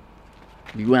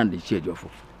 You and the Chejefo.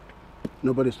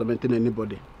 Nobody is tormenting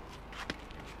anybody.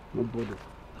 Nobody.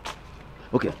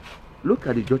 Okay, look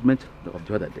at the judgment of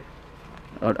the other day.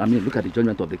 I mean, look at the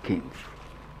judgment of the king.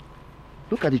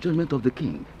 Look at the judgment of the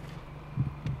king.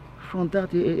 From that,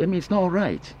 I mean, it's not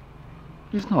right.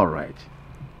 It's not right.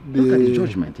 Look at the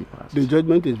judgment he passed. The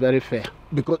judgment is very fair.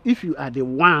 Because if you are the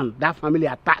one that family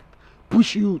attacked,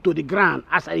 push you to the ground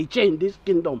as I change this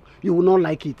kingdom, you will not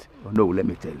like it. Oh, no, let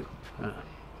me tell you.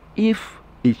 If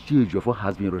Chejefo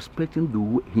has been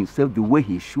respecting himself the way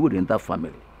he should in that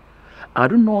family, I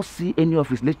do not see any of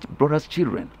his late brother's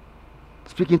children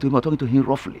speaking to him or talking to him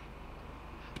roughly.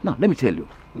 Now, let me tell you.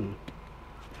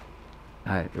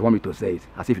 You want me to say it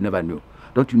as if you never knew.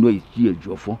 Don't you know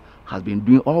Chejefo has been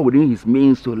doing all within his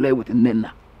means to lay with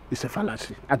Nena? It's a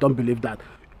fallacy. I don't believe that.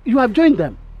 You have joined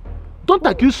them. Don't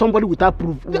accuse somebody without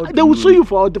proof. They will sue you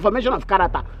for defamation of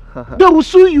character. They will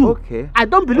sue you. Okay. I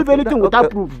don't believe anything without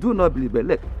proof. Do not believe it.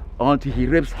 Look, until he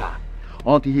rapes her,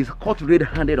 until he's caught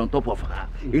red-handed on top of her,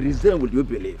 it is then will you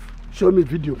believe. Show me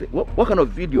video. What kind of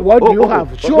video? What do you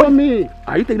have? Show me.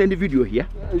 Are you taking any video here?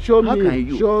 Show How me. can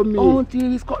you? Show me. Until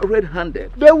he's caught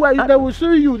red-handed. They will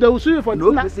sue you. They will sue you for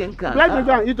no person can. Let me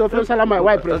go and eat your friend salad. My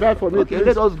wife prepared for me. Okay,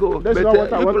 please. let us go. That's but, not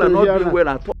what I want to not hear. doing well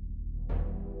at all.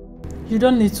 You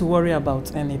don't need to worry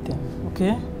about anything,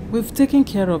 okay? We've taken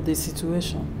care of the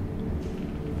situation.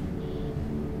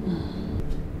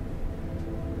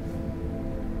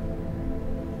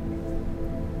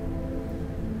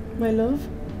 My love?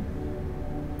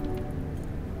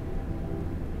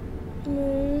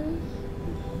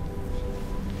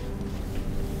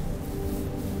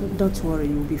 Don't worry,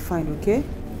 you'll be fine, okay?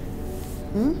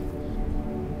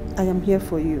 I am here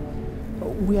for you.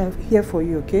 We are here for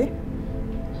you, okay?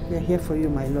 We are here for you,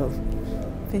 my love.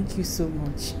 Thank you so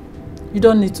much. You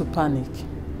don't need to panic.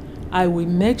 I will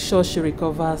make sure she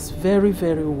recovers very,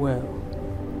 very well.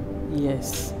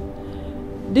 Yes.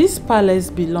 This palace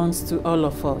belongs to all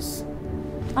of us.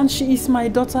 And she is my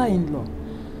daughter-in-law.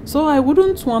 So I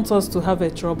wouldn't want us to have a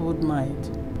troubled mind.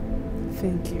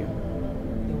 Thank you.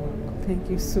 Thank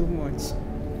you so much.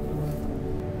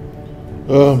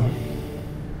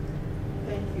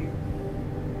 Thank you.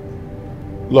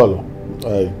 Lolo,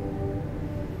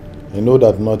 I know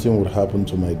that nothing would happen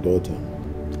to my daughter.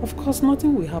 Of course,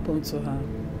 nothing will happen to her.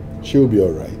 She'll be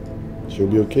all right. She'll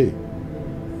be okay.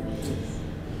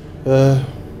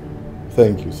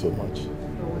 Thank you so much.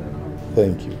 You're welcome.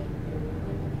 Thank you.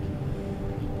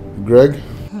 Greg?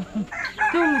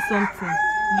 Tell me something.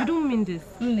 You don't mean this.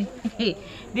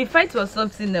 The fight was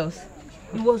something else.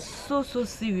 It was so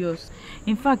serious.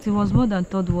 In fact, it was more than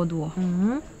Third World War.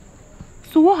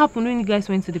 So what happened when you guys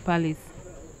went to the palace?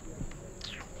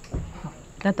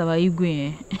 That about you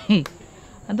going?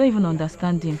 I don't even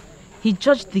understand him. He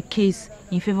judged the case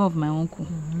in favor of my uncle.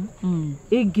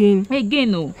 Again?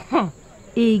 Again, no.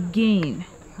 Again.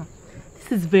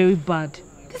 This is very bad.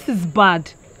 This is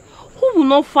bad. Who will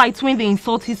not fight when they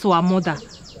insult his or her mother?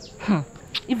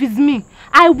 If it's me,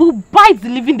 I will bite the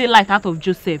living daylight out of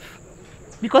Joseph.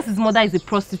 Because his mother is a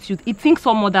prostitute. He thinks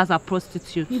all mothers are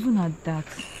prostitutes. Even at that.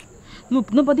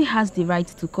 Look, nobody has the right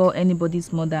to call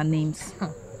anybody's mother names.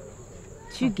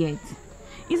 You get?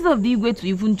 Instead of the way to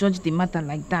even judge the matter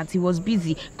like that, he was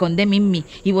busy condemning me.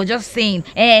 He was just saying,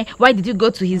 why did you go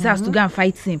to his house to go and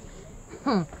fight him?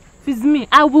 If it's me,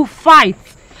 I will fight.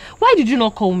 Why did you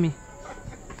not call me?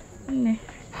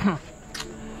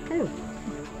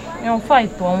 I'll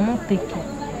fight, but I won't take it.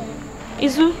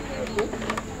 Izu?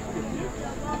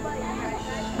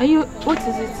 Are you... What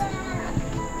is it?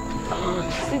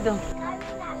 Sit down.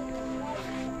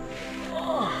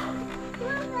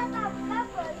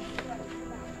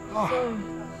 Sorry.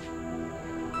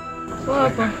 What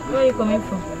happened? Where are you coming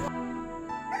from?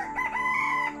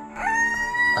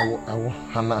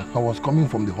 I was coming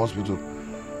from the hospital.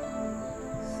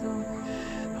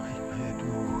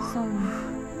 Sorry.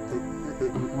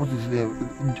 What is it?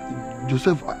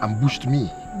 Joseph ambushed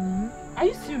me. Are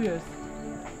you serious?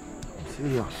 I'm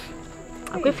serious.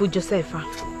 I'm going for Joseph.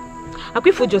 I'm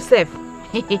going for Joseph.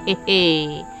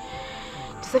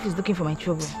 Joseph is looking for my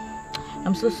trouble.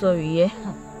 I'm so sorry, yeah?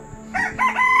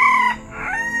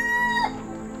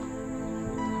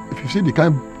 If you see the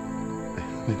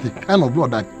kind of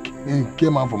blood that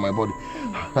came out from my body,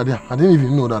 I didn't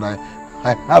even know that I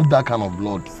have that kind of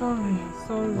blood. Sorry.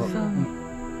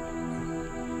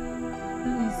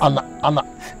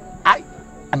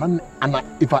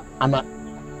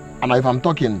 If I'm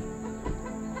talking,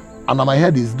 and my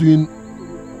head is doing,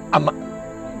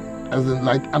 as in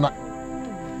like,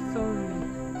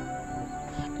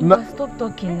 Stop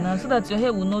talking now, so that your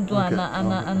hair will not do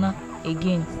Anna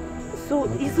again. So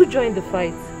Izu joined the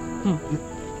fight.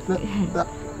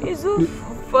 Izu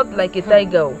fought like a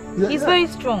tiger. He's very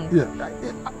strong. Yeah.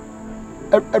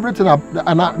 Everything I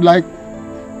like.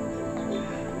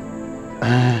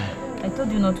 I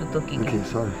told you not to talk again. Okay,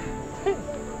 sorry.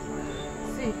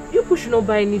 See, you should not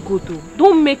buy any goat.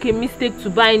 Don't make a mistake to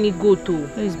buy any goat. Who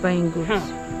is buying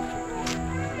goats?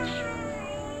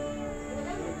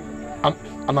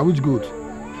 And which goat?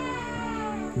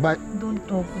 Don't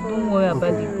talk. Don't worry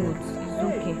about the goats. It's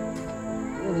okay.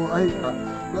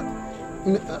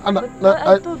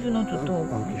 I told you not to talk.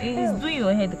 It's doing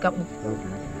your head, Kapu.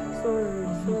 Sorry.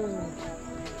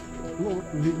 No,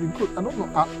 the goat. I don't know.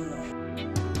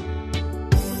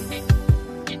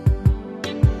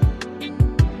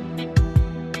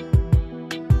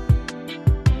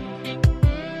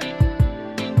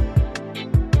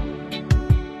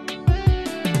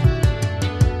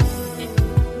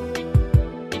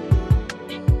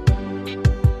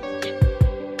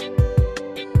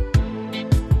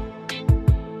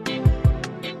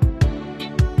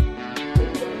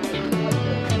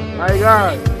 My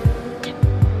God.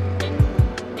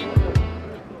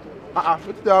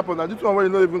 What did happen? And this one where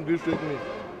you not even greet me.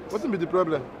 What's be the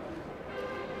problem?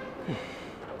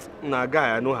 Nah,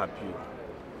 guy, I'm not happy.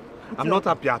 I'm not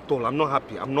happy at all. I'm not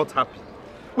happy. I'm not happy.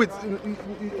 Wait,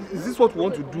 is this what we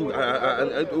want to do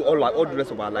all the rest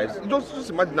of our lives? Just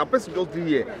imagine, a person just did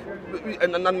here.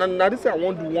 And now this say I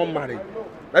want to do one marry.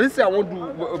 Now this say I want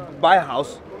to buy a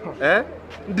house.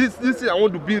 This say I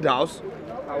want to build a house.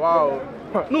 Wow.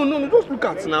 No, just look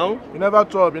at now. You never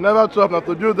chop now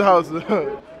to build the house.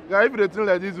 Guy, if you think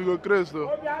like this, you go crazy.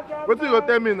 What you go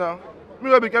tell me now? Me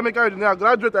go be chemical engineer, I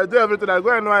graduate, I do everything, I go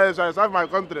anywhere else, I serve my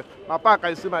country. My park,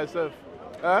 I see myself.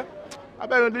 I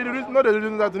beg you, no the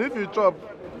reason that if you chop,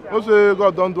 don't say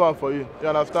God don't do one for you. You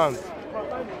understand?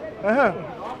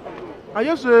 I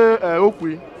just say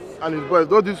Okwi and his boys,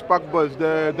 those these park boys,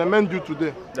 the men do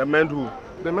today. The men who?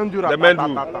 The men do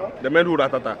ratata. The men who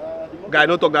ratata. Guy,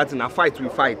 don't talk that in a fight, we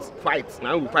fight.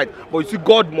 Now we fight. But you see,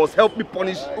 God must help me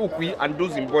punish Okwi and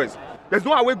those in boys. There's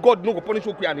no way God no go punish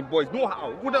Okwi and the boys. No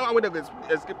how. Who don't way they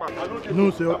escape out.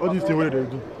 No, say all these things what they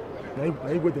do. Now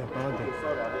you go there,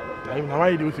 now why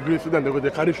you do grace then they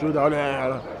carry shoulder.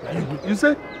 You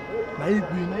say? Now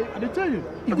I tell you.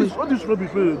 What this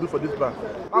rubbish will do for this plan?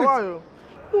 How are you?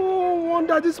 No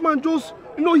wonder this man just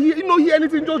he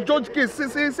anything, just judge case,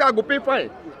 say I go pay fine.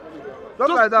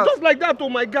 Just like that. Just like that, oh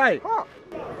my guy.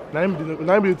 Now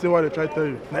the thing what they try to tell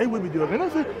you. Now he will be the other. And I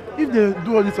say, if they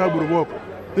do all this agro work,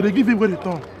 they give him where they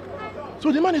turn.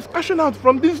 So the man is cashing out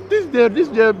from this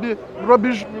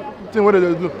rubbish thing what they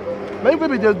do. Now he will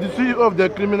be just the CEO of the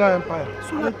criminal empire.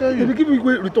 So I tell you. They give you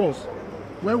returns.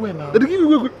 Where now? They give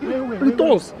you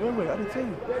returns. Where? I tell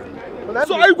you.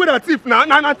 So are you going to thief now?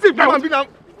 Now thief now.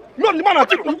 No, the man a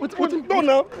thief. What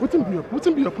now? What be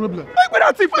your problem? Are you going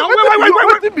to thief now? Wait.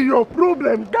 What be your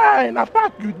problem, guy? In a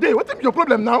park you day. What be your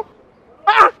problem now?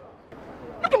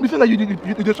 You don't be saying that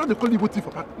you just try to call you thief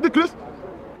for park. The Chris,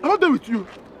 I'm not there with you.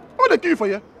 I want to kill you for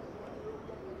you.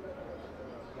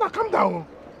 Now calm down.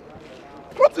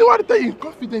 What do you want to tell you in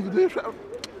confidence?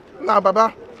 Nah,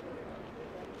 Baba.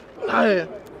 Nah,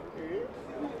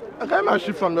 I got my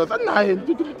shit from yours. Nah,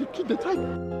 the type.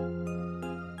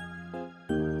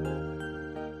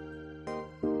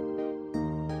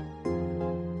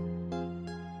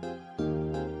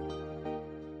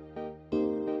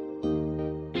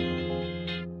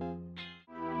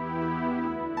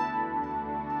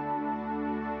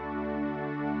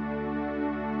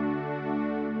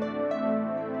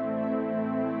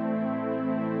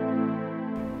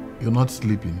 You're not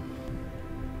sleeping.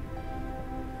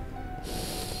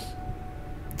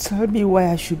 Tell me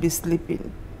why I should be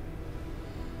sleeping.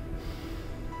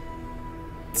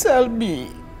 Tell me.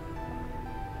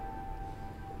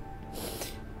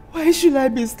 Why should I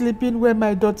be sleeping when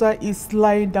my daughter is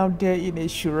lying down there in a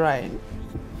shrine?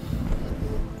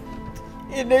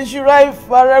 In a shrine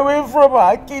far away from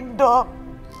her kingdom.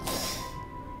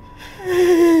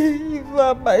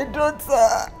 Even my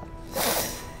daughter.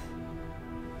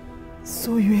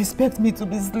 So you expect me to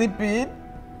be sleeping?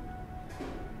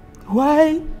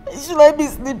 Why should I be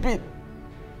sleeping?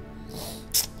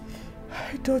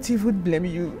 I don't even blame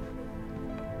you.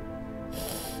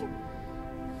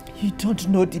 You don't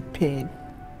know the pain.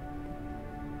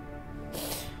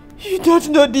 You don't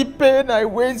know the pain I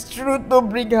went through to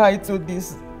bring her into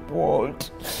this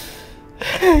world.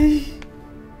 You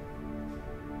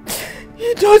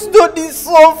don't know the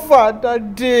suffer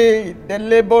that day in the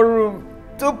labor room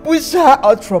to push her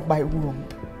out from my womb.